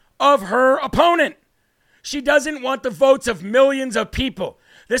of her opponent. She doesn't want the votes of millions of people.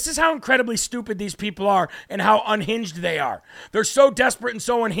 This is how incredibly stupid these people are and how unhinged they are. They're so desperate and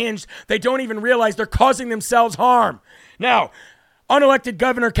so unhinged, they don't even realize they're causing themselves harm. Now, unelected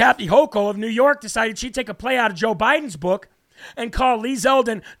Governor Kathy Hochul of New York decided she'd take a play out of Joe Biden's book and call Lee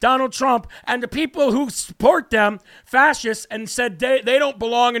Zeldin, Donald Trump, and the people who support them fascists and said they don't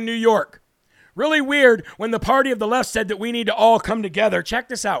belong in New York. Really weird when the party of the left said that we need to all come together. Check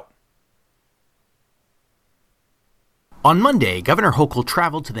this out. On Monday, Governor Hochul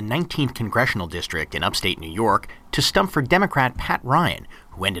traveled to the 19th Congressional District in upstate New York to stump for Democrat Pat Ryan,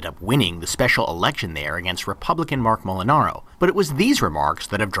 who ended up winning the special election there against Republican Mark Molinaro. But it was these remarks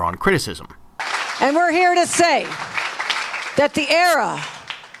that have drawn criticism. And we're here to say that the era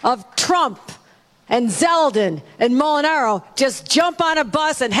of Trump and Zeldin and Molinaro, just jump on a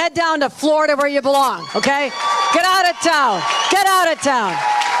bus and head down to Florida where you belong, okay? Get out of town. Get out of town.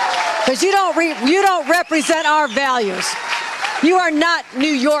 Because you don't represent our values. You are not New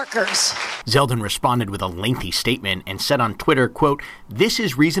Yorkers. Zeldin responded with a lengthy statement and said on Twitter, quote, "This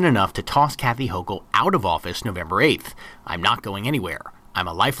is reason enough to toss Kathy Hochul out of office November 8th. I'm not going anywhere. I'm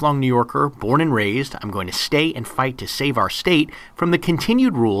a lifelong New Yorker, born and raised. I'm going to stay and fight to save our state from the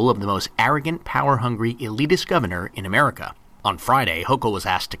continued rule of the most arrogant, power-hungry, elitist governor in America." On Friday, Hochul was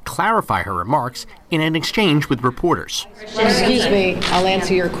asked to clarify her remarks in an exchange with reporters. Excuse me, I'll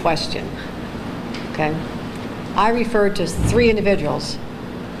answer your question. Okay? I referred to 3 individuals: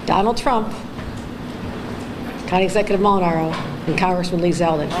 Donald Trump, County Executive Molinaro, and Congressman Lee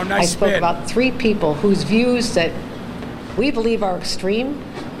Zeldin. Oh, nice I spoke spin. about 3 people whose views that we believe are extreme.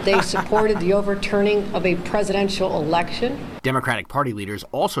 They supported the overturning of a presidential election. Democratic Party leaders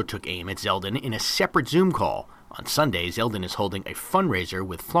also took aim at Zeldin in a separate Zoom call. On Sunday, Zeldin is holding a fundraiser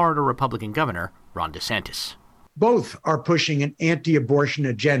with Florida Republican Governor Ron DeSantis. Both are pushing an anti-abortion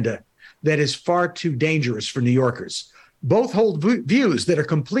agenda that is far too dangerous for New Yorkers. Both hold views that are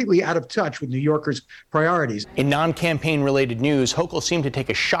completely out of touch with New Yorkers' priorities. In non-campaign related news, Hochul seemed to take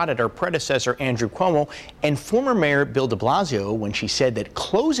a shot at her predecessor, Andrew Cuomo, and former Mayor Bill de Blasio when she said that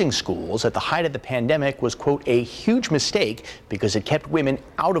closing schools at the height of the pandemic was, quote, a huge mistake because it kept women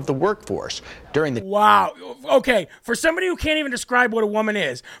out of the workforce during the... Wow. Okay, for somebody who can't even describe what a woman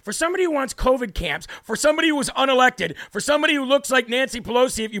is, for somebody who wants COVID camps, for somebody who was unelected, for somebody who looks like Nancy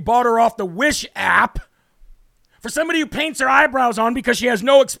Pelosi if you bought her off the Wish app, for somebody who paints her eyebrows on because she has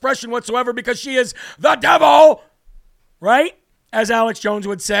no expression whatsoever because she is the devil, right? As Alex Jones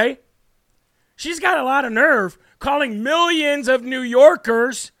would say. She's got a lot of nerve calling millions of New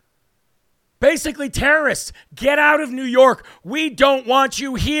Yorkers basically terrorists. Get out of New York. We don't want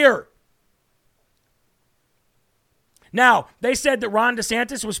you here. Now, they said that Ron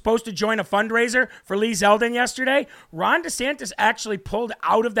DeSantis was supposed to join a fundraiser for Lee Zeldin yesterday. Ron DeSantis actually pulled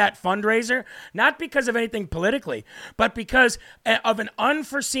out of that fundraiser, not because of anything politically, but because of an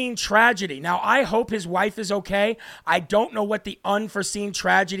unforeseen tragedy. Now, I hope his wife is okay. I don't know what the unforeseen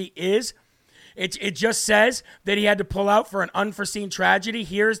tragedy is. It just says that he had to pull out for an unforeseen tragedy.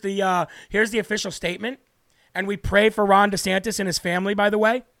 Here's the official statement. And we pray for Ron DeSantis and his family, by the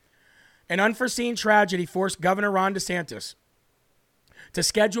way. An unforeseen tragedy forced Governor Ron DeSantis to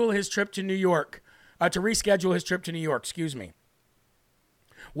reschedule his trip to New York,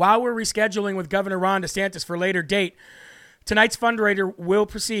 While we're rescheduling with Governor Ron DeSantis for a later date, tonight's fundraiser will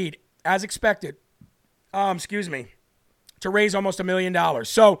proceed as expected, to raise almost $1 million.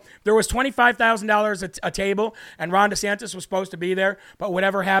 So there was $25,000 a table, and Ron DeSantis was supposed to be there, but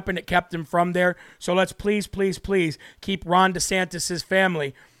whatever happened, it kept him from there. So let's please, please, please keep Ron DeSantis'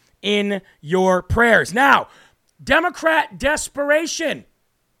 family in your prayers. Now, Democrat desperation.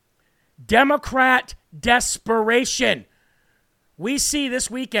 Democrat desperation. We see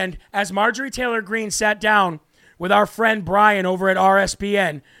this weekend as Marjorie Taylor Greene sat down with our friend Brian over at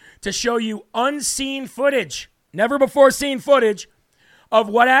RSBN to show you unseen footage, never before seen footage, of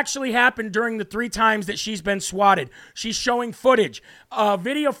what actually happened during the 3 times that she's been swatted. She's showing footage,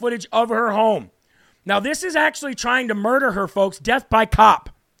 video footage of her home. Now, this is actually trying to murder her, folks. Death by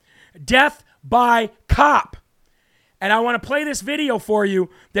cop. Death by cop. And I want to play this video for you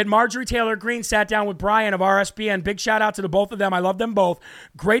that Marjorie Taylor Greene sat down with Brian of RSBN. Big shout out to the both of them. I love them both.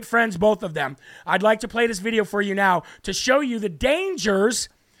 Great friends, both of them. I'd like to play this video for you now to show you the dangers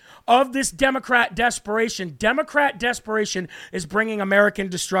of this Democrat desperation. Democrat desperation is bringing American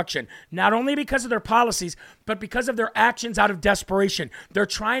destruction, not only because of their policies, but because of their actions out of desperation. They're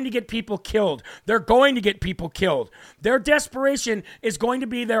trying to get people killed. They're going to get people killed. Their desperation is going to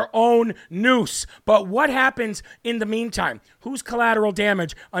be their own noose. But what happens in the meantime? Who's collateral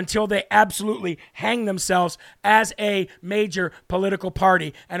damage until they absolutely hang themselves as a major political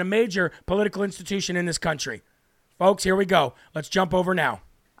party and a major political institution in this country? Folks, here we go. Let's jump over now.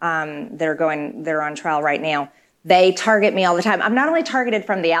 They're on trial right now. They target me all the time. I'm not only targeted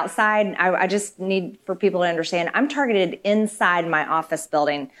from the outside. I just need for people to understand I'm targeted inside my office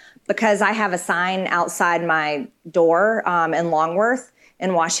building because I have a sign outside my door in Longworth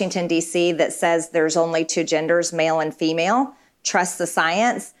in Washington, D.C. that says there's only 2 genders, male and female. Trust the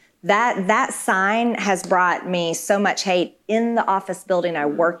science. That sign has brought me so much hate in the office building I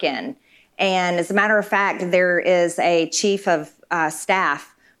work in. And as a matter of fact, there is a chief of staff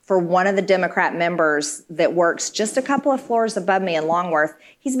for one of the Democrat members that works just a couple of floors above me in Longworth.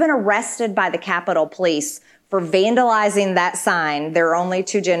 He's been arrested by the Capitol Police for vandalizing that sign. There are only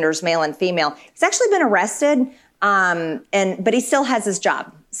 2 genders, male and female. He's actually been arrested, but he still has his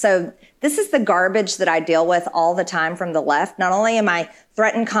job. So this is the garbage that I deal with all the time from the left. Not only am I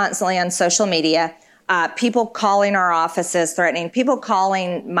threatened constantly on social media, people calling our offices, threatening, people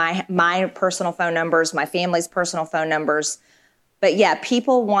calling my personal phone numbers, my family's personal phone numbers. But yeah,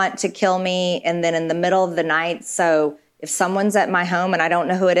 people want to kill me and then in the middle of the night. So if someone's at my home and I don't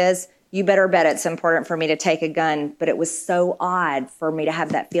know who it is, you better bet it's important for me to take a gun. But it was so odd for me to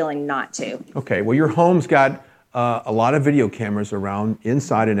have that feeling not to. Okay, well, your home's got a lot of video cameras around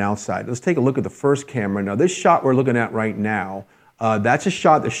inside and outside. Let's take a look at the first camera. Now, this shot we're looking at right now, that's a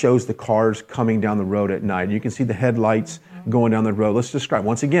shot that shows the cars coming down the road at night. You can see the headlights going down the road. Let's describe,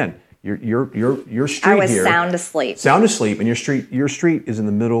 once again, your street here. I was sound asleep. Sound asleep, and your street is in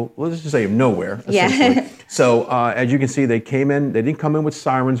the middle, let's just say, of nowhere, essentially. Yeah. So as you can see, they didn't come in with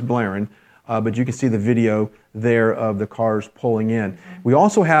sirens blaring, but you can see the video there of the cars pulling in. We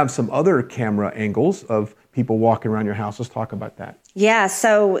also have some other camera angles of people walking around your house. Let's talk about that. Yeah,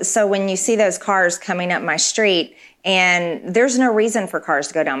 so when you see those cars coming up my street, and there's no reason for cars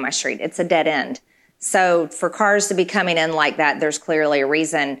to go down my street. It's a dead end. So for cars to be coming in like that, there's clearly a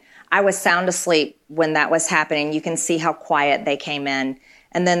reason. I was sound asleep when that was happening. You can see how quiet they came in.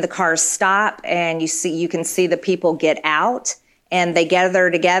 And then the cars stop, and you can see the people get out, and they gather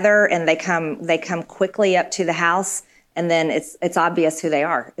together, and they come quickly up to the house, and then it's obvious who they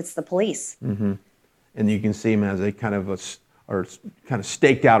are. It's the police. Mm-hmm. And you can see them as they kind of are kind of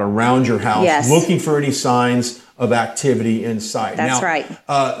staked out around your house, yes, looking for any signs of activity inside. That's now,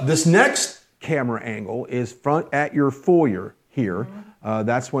 right. This next camera angle is front at your foyer here.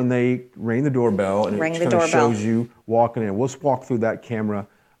 That's when they ring the doorbell, and it kind of shows you walking in. Let's walk through that camera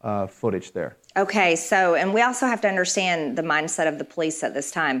footage there. Okay, and we also have to understand the mindset of the police at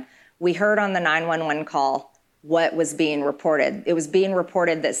this time. We heard on the 911 call what was being reported. It was being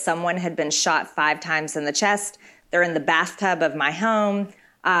reported that someone had been shot 5 times in the chest. They're in the bathtub of my home.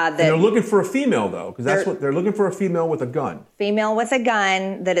 And they're looking for a female, though, because that's what they're looking for, a female with a gun. Female with a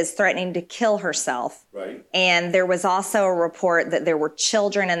gun that is threatening to kill herself. Right. And there was also a report that there were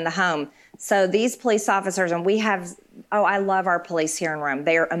children in the home. So these police officers, and I love our police here in Rome.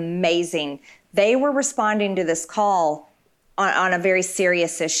 They are amazing. They were responding to this call on a very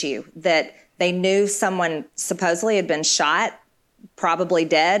serious issue, that they knew someone supposedly had been shot, probably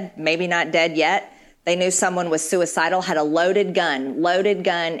dead, maybe not dead yet. They knew someone was suicidal, had a loaded gun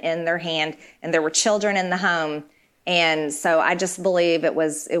in their hand, and there were children in the home. And so I just believe it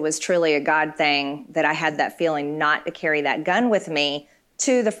was truly a God thing that I had that feeling not to carry that gun with me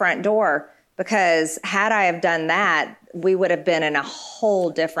to the front door, because had I have done that, we would have been in a whole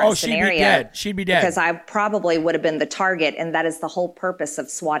different scenario. She'd be dead. Because I probably would have been the target, and that is the whole purpose of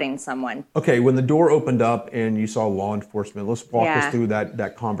swatting someone. Okay, when the door opened up and you saw law enforcement, let's walk us through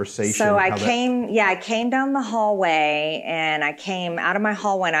that conversation. So I came down the hallway, and I came out of my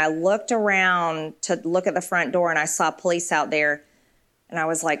hallway, and I looked around to look at the front door, and I saw police out there. And I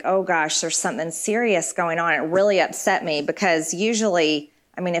was like, oh gosh, there's something serious going on. It really upset me, because usually,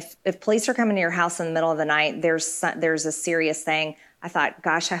 I mean, if police are coming to your house in the middle of the night, there's a serious thing. I thought,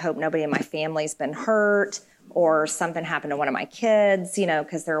 gosh, I hope nobody in my family's been hurt or something happened to one of my kids,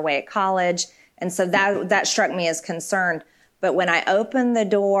 because they're away at college. And so that struck me as concerned. But when I opened the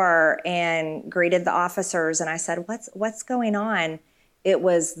door and greeted the officers and I said, what's going on? It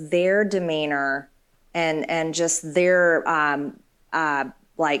was their demeanor and just their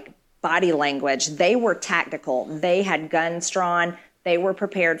like body language. They were tactical. They had guns drawn. They were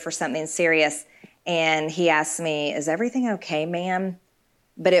prepared for something serious. And he asked me, is everything okay, ma'am?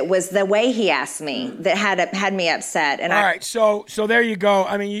 But it was the way he asked me that had me upset. And all right, so there you go.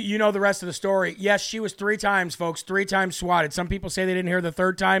 I mean, you know the rest of the story. Yes, she was 3 times, folks, 3 times swatted. Some people say they didn't hear the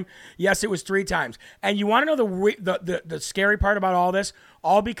 3rd time. Yes, it was 3 times. And you want to know the scary part about all this?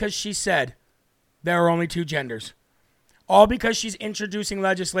 All because she said there are only 2 genders. All because she's introducing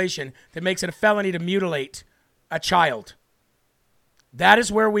legislation that makes it a felony to mutilate a child. That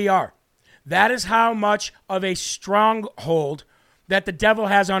is where we are. That is how much of a stronghold that the devil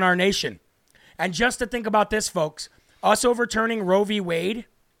has on our nation. And just to think about this, folks, us overturning Roe v. Wade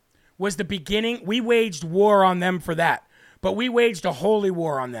was the beginning. We waged war on them for that. But we waged a holy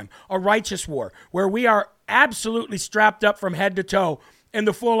war on them, a righteous war, where we are absolutely strapped up from head to toe in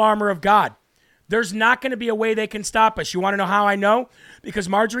the full armor of God. There's not going to be a way they can stop us. You want to know how I know? Because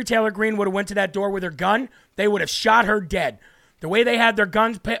Marjorie Taylor Greene would have went to that door with her gun. They would have shot her dead. The way they had their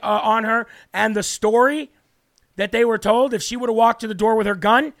guns on her, and the story that they were told, if she would have walked to the door with her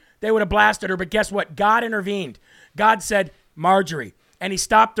gun, they would have blasted her. But guess what? God intervened. God said, Marjorie, and he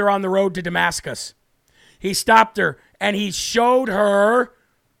stopped her on the road to Damascus. He stopped her, and he showed her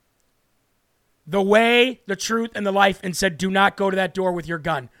the way, the truth, and the life, and said, do not go to that door with your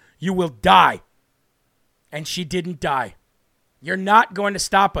gun. You will die. And she didn't die. You're not going to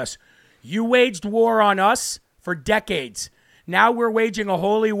stop us. You waged war on us for decades. Now we're waging a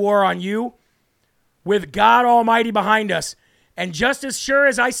holy war on you with God Almighty behind us. And just as sure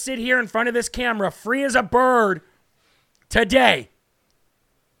as I sit here in front of this camera, free as a bird today,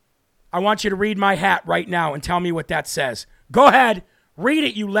 I want you to read my hat right now and tell me what that says. Go ahead. Read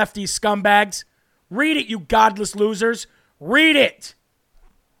it, you lefty scumbags. Read it, you godless losers. Read it.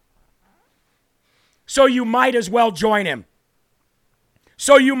 So you might as well join him.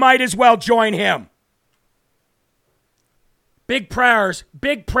 So you might as well join him. Big prayers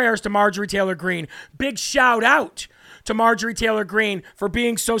to Marjorie Taylor Greene. Big shout out to Marjorie Taylor Greene for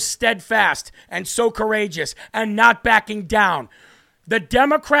being so steadfast and so courageous and not backing down. The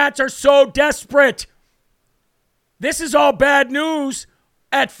Democrats are so desperate. This is all bad news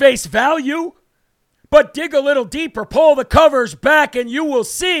at face value. But dig a little deeper, pull the covers back, and you will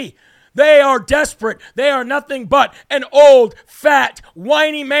see they are desperate. They are nothing but an old, fat,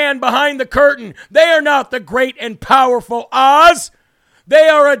 whiny man behind the curtain. They are not the great and powerful Oz. They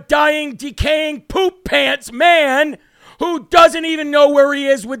are a dying, decaying poop pants man who doesn't even know where he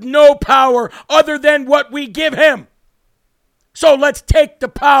is with no power other than what we give him. So let's take the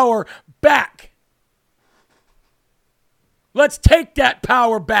power back. Let's take that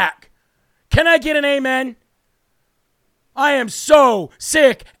power back. Can I get an amen? I am so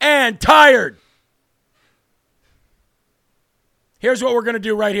sick and tired. Here's what we're going to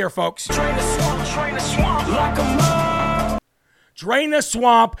do right here, folks. Drain the swamp, lock 'em up. Drain the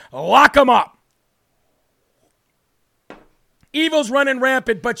swamp, lock 'em up. Evil's running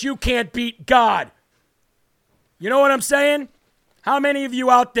rampant, but you can't beat God. You know what I'm saying? How many of you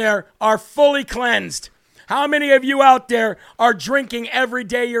out there are fully cleansed? How many of you out there are drinking every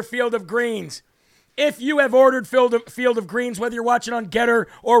day your Field of Greens? If you have ordered Field of Greens, whether you're watching on Getter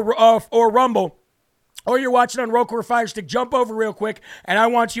or Rumble, or you're watching on Roku or Fire Stick, jump over real quick, and I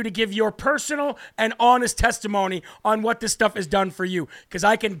want you to give your personal and honest testimony on what this stuff has done for you. Because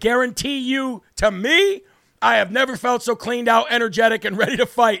I can guarantee you, to me, I have never felt so cleaned out, energetic, and ready to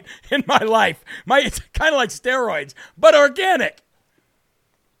fight in my life. It's kind of like steroids, but organic.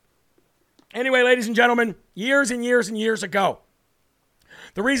 Anyway, ladies and gentlemen, years and years and years ago,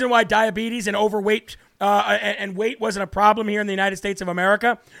 the reason why diabetes and overweight and weight wasn't a problem here in the United States of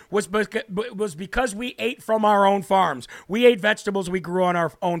America was because we ate from our own farms. We ate vegetables we grew on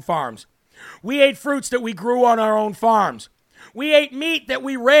our own farms. We ate fruits that we grew on our own farms. We ate meat that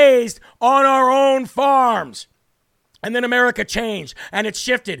we raised on our own farms. And then America changed, and it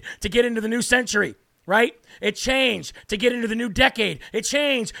shifted to get into the new century, right? It changed to get into the new decade. It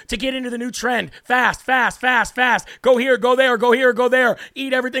changed to get into the new trend. Fast, fast, fast, fast. Go here, go there, go here, go there.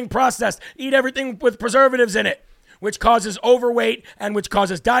 Eat everything processed. Eat everything with preservatives in it, which causes overweight and which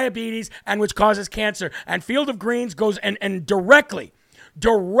causes diabetes and which causes cancer. And Field of Greens goes and directly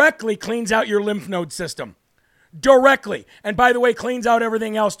cleans out your lymph node system. Directly. And by the way, cleans out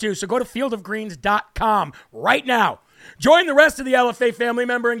everything else too. So go to fieldofgreens.com right now. Join the rest of the LFA family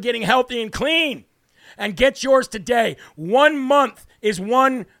member in getting healthy and clean. And get yours today. 1 month is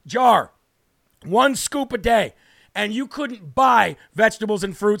 1 jar. 1 scoop a day. And you couldn't buy vegetables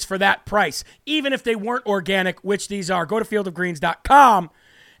and fruits for that price, even if they weren't organic, which these are. Go to fieldofgreens.com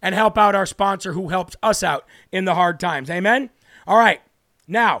and help out our sponsor who helps us out in the hard times. Amen? All right.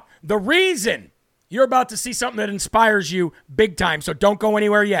 Now, the reason you're about to see something that inspires you big time, so don't go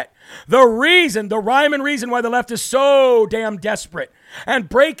anywhere yet. The rhyme and reason why the left is so damn desperate and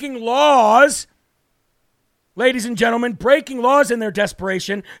breaking laws, ladies and gentlemen, breaking laws in their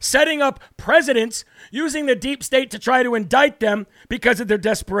desperation, setting up presidents, using the deep state to try to indict them because of their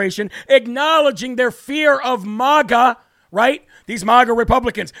desperation, acknowledging their fear of MAGA, right? These MAGA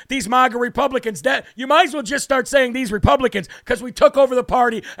Republicans, that you might as well just start saying these Republicans because we took over the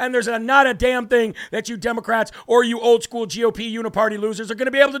party and there's not a damn thing that you Democrats or you old school GOP uniparty losers are going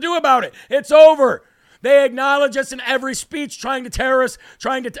to be able to do about it. It's over. They acknowledge us in every speech trying to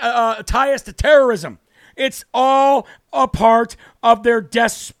tie us to terrorism. It's all a part of their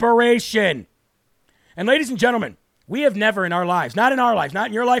desperation. And ladies and gentlemen, we have never in our lives, not in our lives, not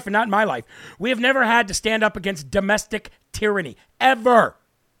in your life and not in my life, we have never had to stand up against domestic tyranny. Ever.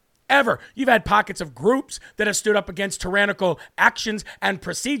 Ever. You've had pockets of groups that have stood up against tyrannical actions and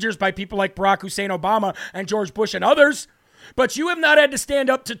procedures by people like Barack Hussein Obama and George Bush and others. But you have not had to stand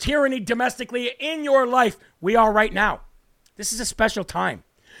up to tyranny domestically in your life. We are right now. This is a special time.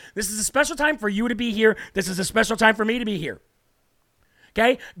 This is a special time for you to be here. This is a special time for me to be here.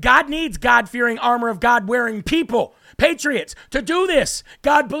 Okay? God needs God-fearing, armor of God-wearing people, patriots, to do this.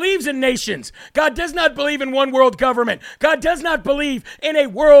 God believes in nations. God does not believe in one world government. God does not believe in a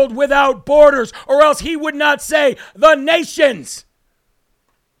world without borders, or else he would not say the nations.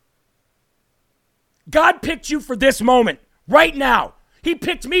 God picked you for this moment, right now. He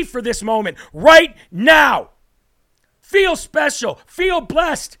picked me for this moment, right now. Feel special. Feel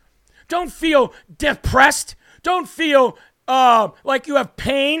blessed. Don't feel depressed. Don't feel like you have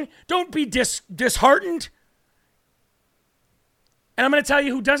pain. Don't be disheartened. And I'm going to tell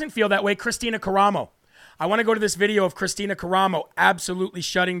you who doesn't feel that way, Christina Caramo. I want to go to this video of Christina Caramo absolutely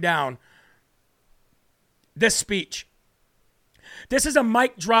shutting down this speech. This is a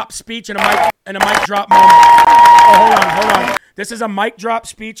mic drop speech and a mic drop moment. Oh, hold on. This is a mic drop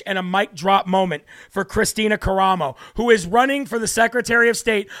speech and a mic drop moment for Christina Caramo, who is running for the Secretary of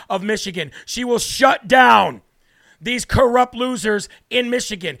State of Michigan. She will shut down these corrupt losers in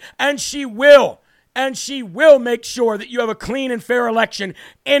Michigan, and she will make sure that you have a clean and fair election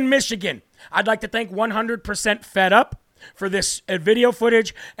in Michigan. I'd like to thank 100% Fed Up for this video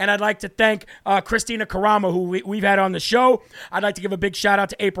footage, and I'd like to thank Christina Caramo, who we've had on the show. I'd like to give a big shout out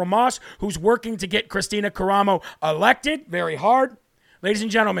to April Moss, who's working to get Christina Caramo elected very hard. Ladies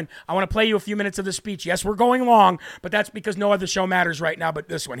and gentlemen, I want to play you a few minutes of the speech. Yes, we're going long, but that's because no other show matters right now but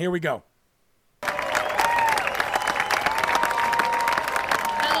this one. Here we go. Hello,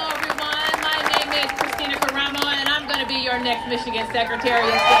 everyone. My name is Christina Caramo, and I'm going to be your next Michigan Secretary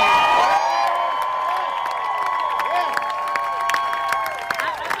of State.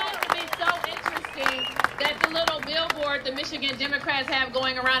 The Michigan Democrats have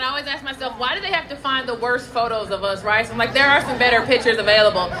going around. I always ask myself, why do they have to find the worst photos of us, right? So I'm like, there are some better pictures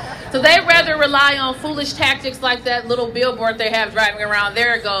available. So they'd rather rely on foolish tactics like that little billboard they have driving around.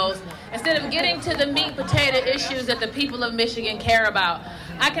 There it goes. Instead of getting to the meat potato issues that the people of Michigan care about.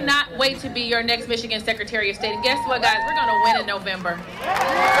 I cannot wait to be your next Michigan Secretary of State. And guess what, guys? We're going to win in November.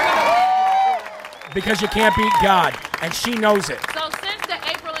 Because you can't beat God, and she knows it. So since the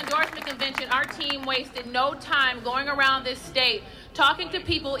April endorsement convention, our team wasted no time going around this state talking to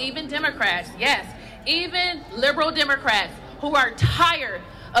people, even Democrats, yes, even liberal Democrats who are tired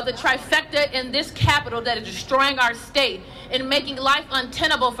of the trifecta in this capital that is destroying our state and making life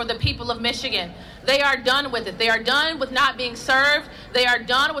untenable for the people of Michigan. They are done with it. They are done with not being served. They are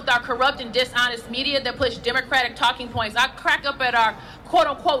done with our corrupt and dishonest media that push Democratic talking points. I crack up at our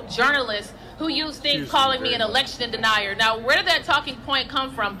quote-unquote journalists who use things calling me an election denier. Now, where did that talking point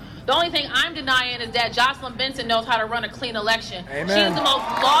come from? The only thing I'm denying is that Jocelyn Benson knows how to run a clean election. Amen. She's the most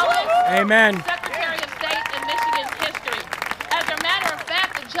lawless Secretary of State in Michigan's history. As a matter of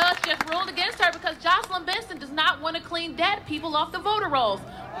fact, the judge just ruled against her because Jocelyn Benson does not want to clean dead people off the voter rolls.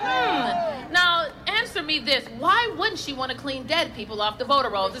 Now, answer me this. Why wouldn't she want to clean dead people off the voter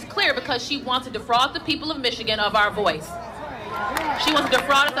rolls? It's clear, because she wants to defraud the people of Michigan of our voice. She wants to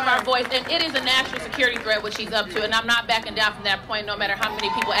defraud us of our voice, and it is a national security threat what she's up to, and I'm not backing down from that point no matter how many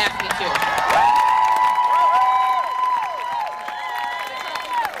people ask me to.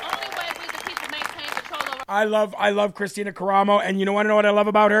 I love Christina Caramo, and you want to know what I love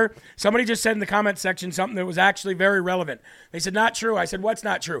about her? Somebody just said in the comment section something that was actually very relevant. They said, not true. I said, what's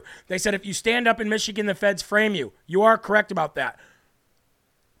not true? They said, if you stand up in Michigan, the feds frame you. You are correct about that.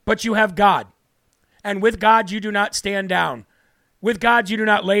 But you have God. And with God, you do not stand down. With God, you do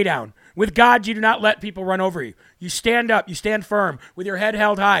not lay down. With God, you do not let people run over you. You stand up, you stand firm, with your head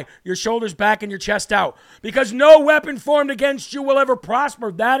held high, your shoulders back and your chest out. Because no weapon formed against you will ever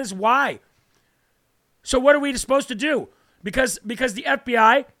prosper. That is why. So what are we supposed to do? Because the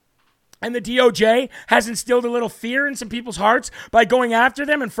FBI and the DOJ has instilled a little fear in some people's hearts by going after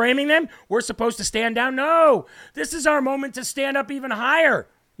them and framing them, we're supposed to stand down? No. This is our moment to stand up even higher.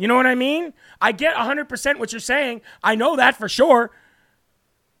 You know what I mean? I get 100% what you're saying. I know that for sure.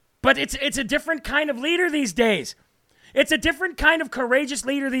 But it's a different kind of leader these days. It's a different kind of courageous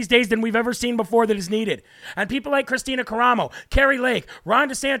leader these days than we've ever seen before that is needed. And people like Christina Caramo, Carrie Lake, Ron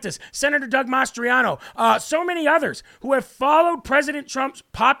DeSantis, Senator Doug Mastriano, so many others who have followed President Trump's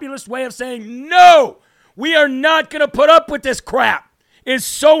populist way of saying, no, we are not going to put up with this crap, is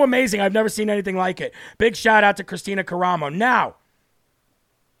so amazing. I've never seen anything like it. Big shout out to Christina Caramo. Now,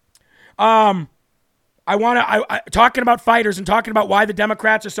 talking about fighters and talking about why the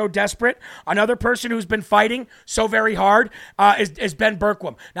Democrats are so desperate, another person who's been fighting so very hard is Ben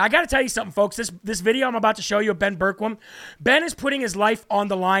Bergquam. Now, I got to tell you something, folks. This video I'm about to show you of Ben Bergquam, Ben is putting his life on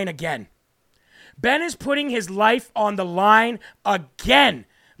the line again. Ben is putting his life on the line again,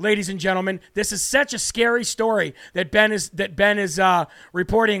 ladies and gentlemen. This is such a scary story that Ben is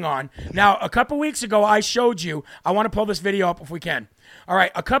reporting on. Now, a couple weeks ago, I showed you, I want to pull this video up if we can. All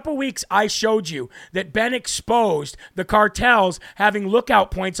right, a couple weeks I showed you that Ben exposed the cartels having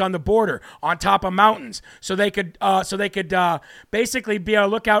lookout points on the border on top of mountains, so they could basically be a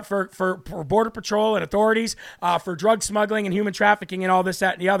lookout for border patrol and authorities for drug smuggling and human trafficking and all this,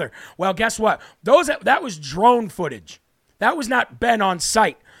 that, and the other. Well, guess what? That was drone footage. That was not Ben on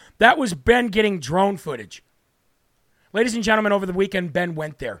site. That was Ben getting drone footage. Ladies and gentlemen, over the weekend, Ben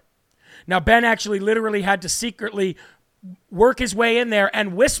went there. Now, Ben actually literally had to secretly work his way in there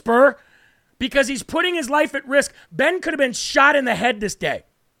and whisper, because he's putting his life at risk. Ben could have been shot in the head this day.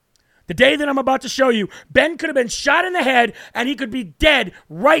 The day that I'm about to show you, Ben could have been shot in the head and he could be dead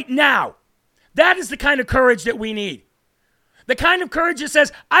right now. That is the kind of courage that we need. The kind of courage that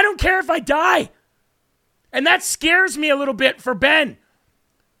says, I don't care if I die. And that scares me a little bit for Ben.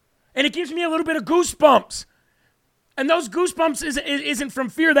 And it gives me a little bit of goosebumps. And those goosebumps isn't from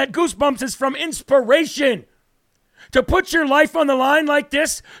fear. That goosebumps is from inspiration. To put your life on the line like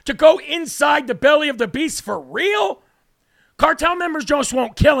this, to go inside the belly of the beast for real? Cartel members just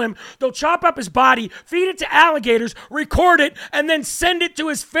won't kill him. They'll chop up his body, feed it to alligators, record it, and then send it to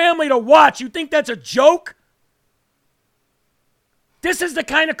his family to watch. You think that's a joke? This is the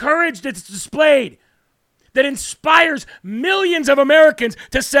kind of courage that's displayed that inspires millions of Americans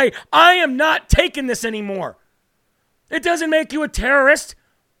to say, I am not taking this anymore. It doesn't make you a terrorist.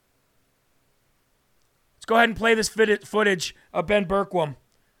 Let's go ahead and play this footage of Ben Bergquam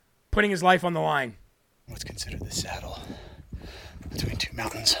putting his life on the line. What's considered the saddle between two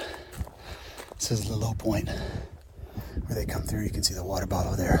mountains. This is the low point where they come through. You can see the water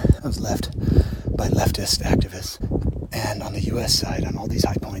bottle there. That was left by leftist activists. And on the U.S. side, on all these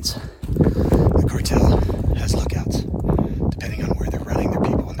high points, the cartel has lookouts, depending on where they're running their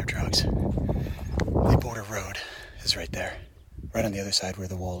people and their drugs. The border road is right there. Right on the other side where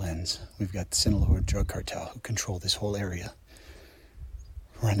the wall ends, we've got the Sinaloa drug cartel who control this whole area,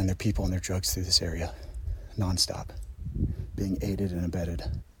 running their people and their drugs through this area nonstop, being aided and abetted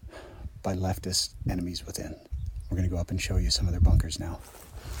by leftist enemies within. We're going to go up and show you some of their bunkers now.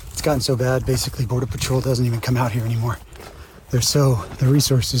 It's gotten so bad, basically Border Patrol doesn't even come out here anymore. The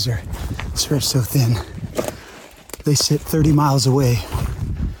resources are stretched so thin. They sit 30 miles away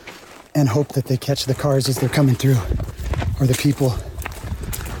and hope that they catch the cars as they're coming through, or the people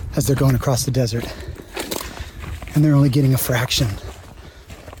as they're going across the desert. And they're only getting a fraction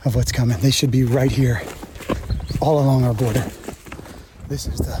of what's coming. They should be right here, all along our border. This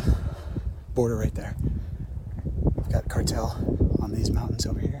is the border right there. We've got cartel on these mountains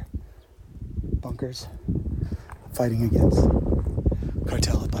over here. Bunkers fighting against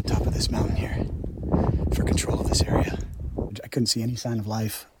cartel up on top of this mountain here for control of this area. I couldn't see any sign of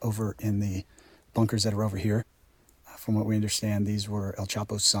life over in the bunkers that are over here. From what we understand, these were El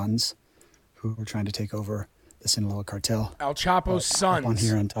Chapo's sons who were trying to take over the Sinaloa cartel. El Chapo's sons. Up on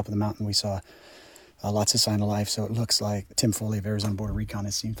here on top of the mountain, we saw lots of sign of life. So it looks like Tim Foley of Arizona Border Recon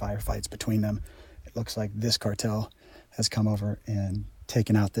has seen firefights between them. It looks like this cartel has come over and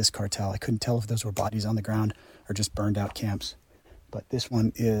taken out this cartel. I couldn't tell if those were bodies on the ground or just burned out camps. But this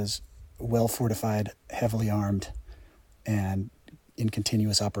one is well fortified, heavily armed, and in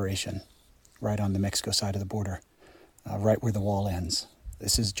continuous operation right on the Mexico side of the border, right where the wall ends.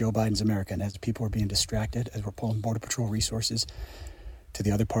 This is Joe Biden's America, and as people are being distracted, as we're pulling Border Patrol resources to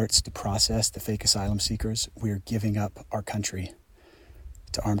the other parts to process the fake asylum seekers, we are giving up our country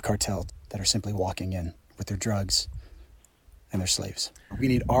to armed cartels that are simply walking in with their drugs and their slaves. We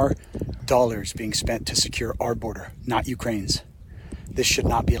need our dollars being spent to secure our border, not Ukraine's. This should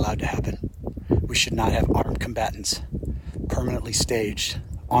not be allowed to happen. We should not have armed combatants permanently staged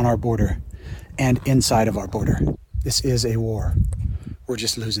on our border and inside of our border. This is a war. We're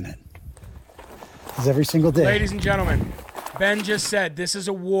just losing it. It's every single day. Ladies and gentlemen, Ben just said this is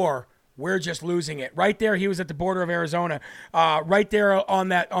a war. We're just losing it. Right there, he was at the border of Arizona. Right there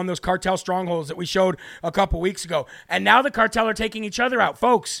on those cartel strongholds that we showed a couple weeks ago. And now the cartel are taking each other out.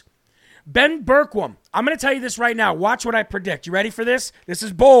 Folks, Ben Bergquam, I'm going to tell you this right now. Watch what I predict. You ready for this? This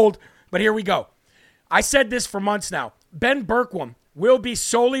is bold, but here we go. I said this for months now. Ben Bergquam will be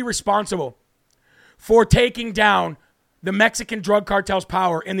solely responsible for taking down the Mexican drug cartel's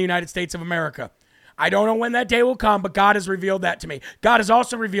power in the United States of America. I don't know when that day will come, but God has revealed that to me. God has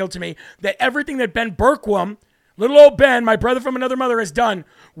also revealed to me that everything that Ben Bergquam, little old Ben, my brother from another mother, has done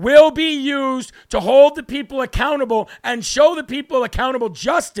will be used to hold the people accountable and show the people accountable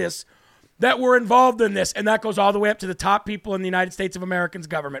justice that were involved in this. And that goes all the way up to the top people in the United States of America's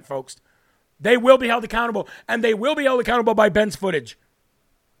government, folks. They will be held accountable, and they will be held accountable by Ben's footage.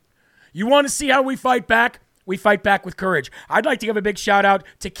 You want to see how we fight back? We fight back with courage. I'd like to give a big shout out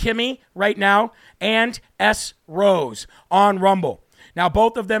to Kimmy right now and S. Rose on Rumble. Now,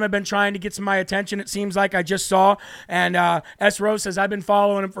 both of them have been trying to get some of my attention, it seems like I just saw. And S. Rose says, I've been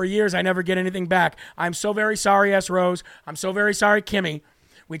following him for years. I never get anything back. I'm so very sorry, S. Rose. I'm so very sorry, Kimmy.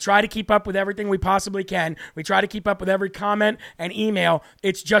 We try to keep up with everything we possibly can. We try to keep up with every comment and email.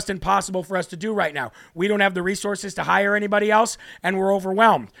 It's just impossible for us to do right now. We don't have the resources to hire anybody else, and we're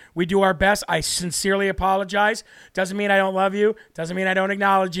overwhelmed. We do our best. I sincerely apologize. Doesn't mean I don't love you. Doesn't mean I don't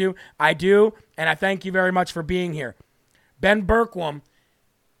acknowledge you. I do, and I thank you very much for being here. Ben Bergquam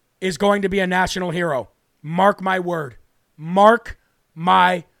is going to be a national hero. Mark my word. Mark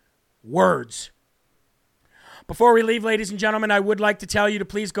my words. Before we leave, ladies and gentlemen, I would like to tell you to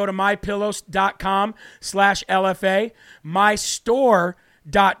please go to mypillows.com/LFA,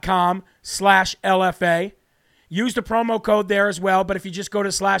 mystore.com/LFA. Use the promo code there as well, but if you just go to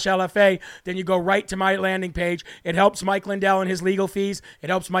 /LFA, then you go right to my landing page. It helps Mike Lindell and his legal fees. It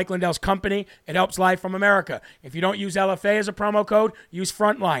helps Mike Lindell's company. It helps Live from America. If you don't use LFA as a promo code, use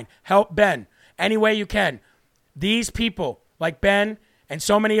Frontline. Help Ben any way you can. These people, like Ben and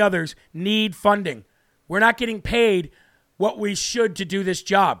so many others, need funding. We're not getting paid what we should to do this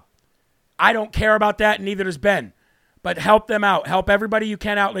job. I don't care about that, and neither does Ben. But help them out. Help everybody you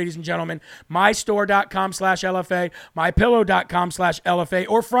can out, ladies and gentlemen. mystore.com/LFA, mypillow.com/LFA,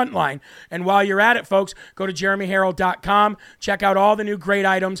 or Frontline. And while you're at it, folks, go to jeremyherald.com. Check out all the new great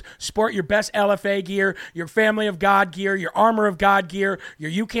items. Sport your best LFA gear, your Family of God gear, your Armor of God gear,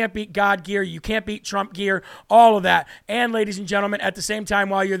 your You Can't Beat God gear, You Can't Beat Trump gear, all of that. And, ladies and gentlemen, at the same time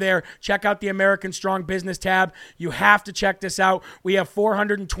while you're there, check out the American Strong Business tab. You have to check this out. We have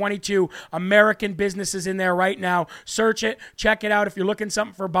 422 American businesses in there right now. Search it. Check it out. If you're looking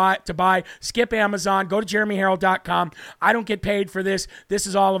something to buy, skip Amazon. Go to jeremyherald.com. I don't get paid for this. This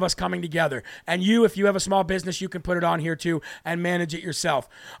is all of us coming together. And you, if you have a small business, you can put it on here too and manage it yourself.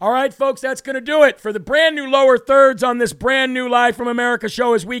 All right, folks, that's going to do it for the brand new lower thirds on this brand new Live from America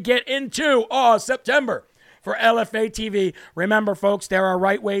show as we get into September for LFA TV. Remember, folks, there are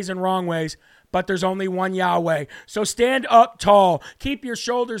right ways and wrong ways, but there's only one Yahweh. So stand up tall. Keep your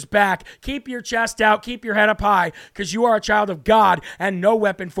shoulders back. Keep your chest out. Keep your head up high, because you are a child of God, and no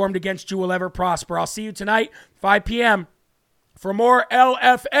weapon formed against you will ever prosper. I'll see you tonight, 5 p.m., for more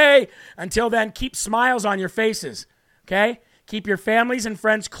LFA. Until then, keep smiles on your faces, okay? Keep your families and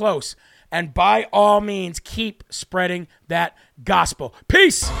friends close. And by all means, keep spreading that gospel.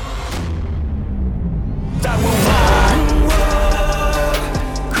 Peace!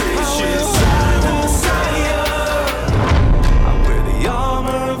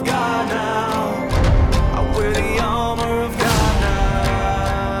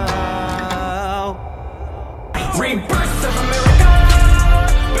 Rebirth of America.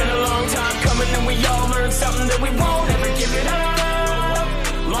 Been a long time coming, and we all learned something that we won't ever give it up.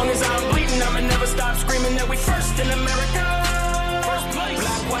 Long as I'm bleeding, I'ma never stop screaming that we first in America.